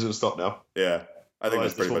 I'm just going to stop now. Yeah, I think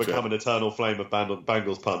that's pretty much it. This will become an eternal flame of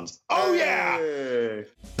Bengals puns. Oh yeah! Hey.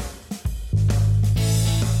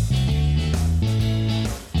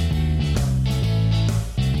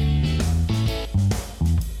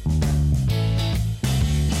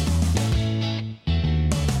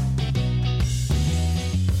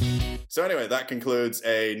 So anyway, that concludes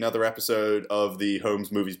another episode of the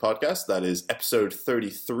Holmes Movies Podcast. That is episode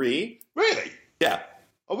 33. Really? Yeah.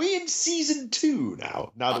 Are we in season 2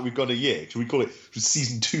 now? Now that we've got a year, should we call it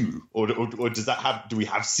season 2, or does that have? Do we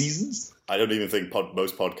have seasons? I don't even think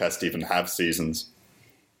most podcasts even have seasons.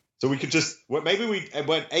 So we could just when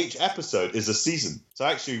each episode is a season. So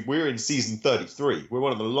actually, we're in season 33. We're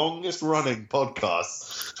one of the longest running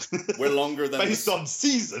podcasts. We're longer than based on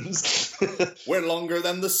seasons. We're longer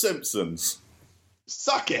than The Simpsons.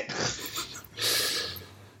 Suck it.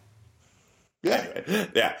 Yeah.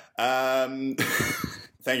 Anyway, yeah.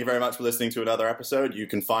 Thank you very much for listening to another episode. You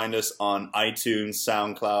can find us on iTunes,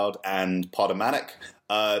 SoundCloud, and Podomatic.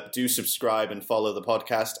 Do subscribe and follow the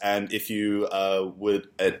podcast. And if you would,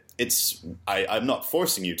 I'm not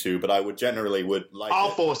forcing you to, but I would generally like.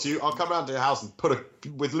 I'll force you. I'll come round to your house and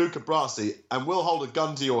with Luca Brasi, and we'll hold a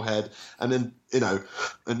gun to your head, and then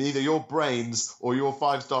and either your brains or your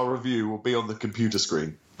 5-star review will be on the computer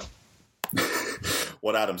screen.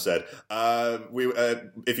 What Adam said.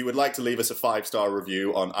 If you would like to leave us a 5-star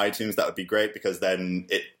review on iTunes, that would be great, because then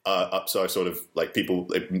it ups our sort of like people.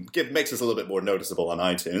 It makes us a little bit more noticeable on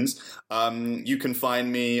iTunes. You can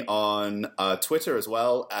find me on Twitter as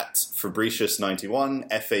well at Fabricius91,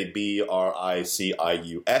 Fabricius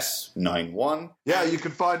 91. Yeah, you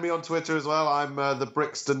can find me on Twitter as well. I'm the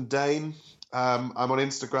Brixton Dane. I'm on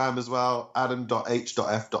Instagram as well,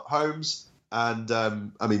 adam.h.f.holmes.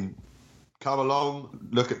 And come along,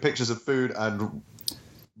 look at pictures of food and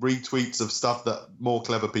retweets of stuff that more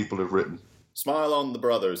clever people have written. Smile on the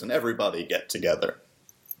brothers and everybody get together.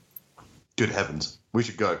 Good heavens. We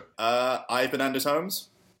should go. I've been Anders Holmes.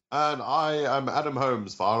 And I am Adam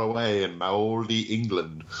Holmes, far away in Mauldy,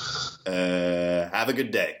 England. Have a good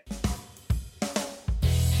day.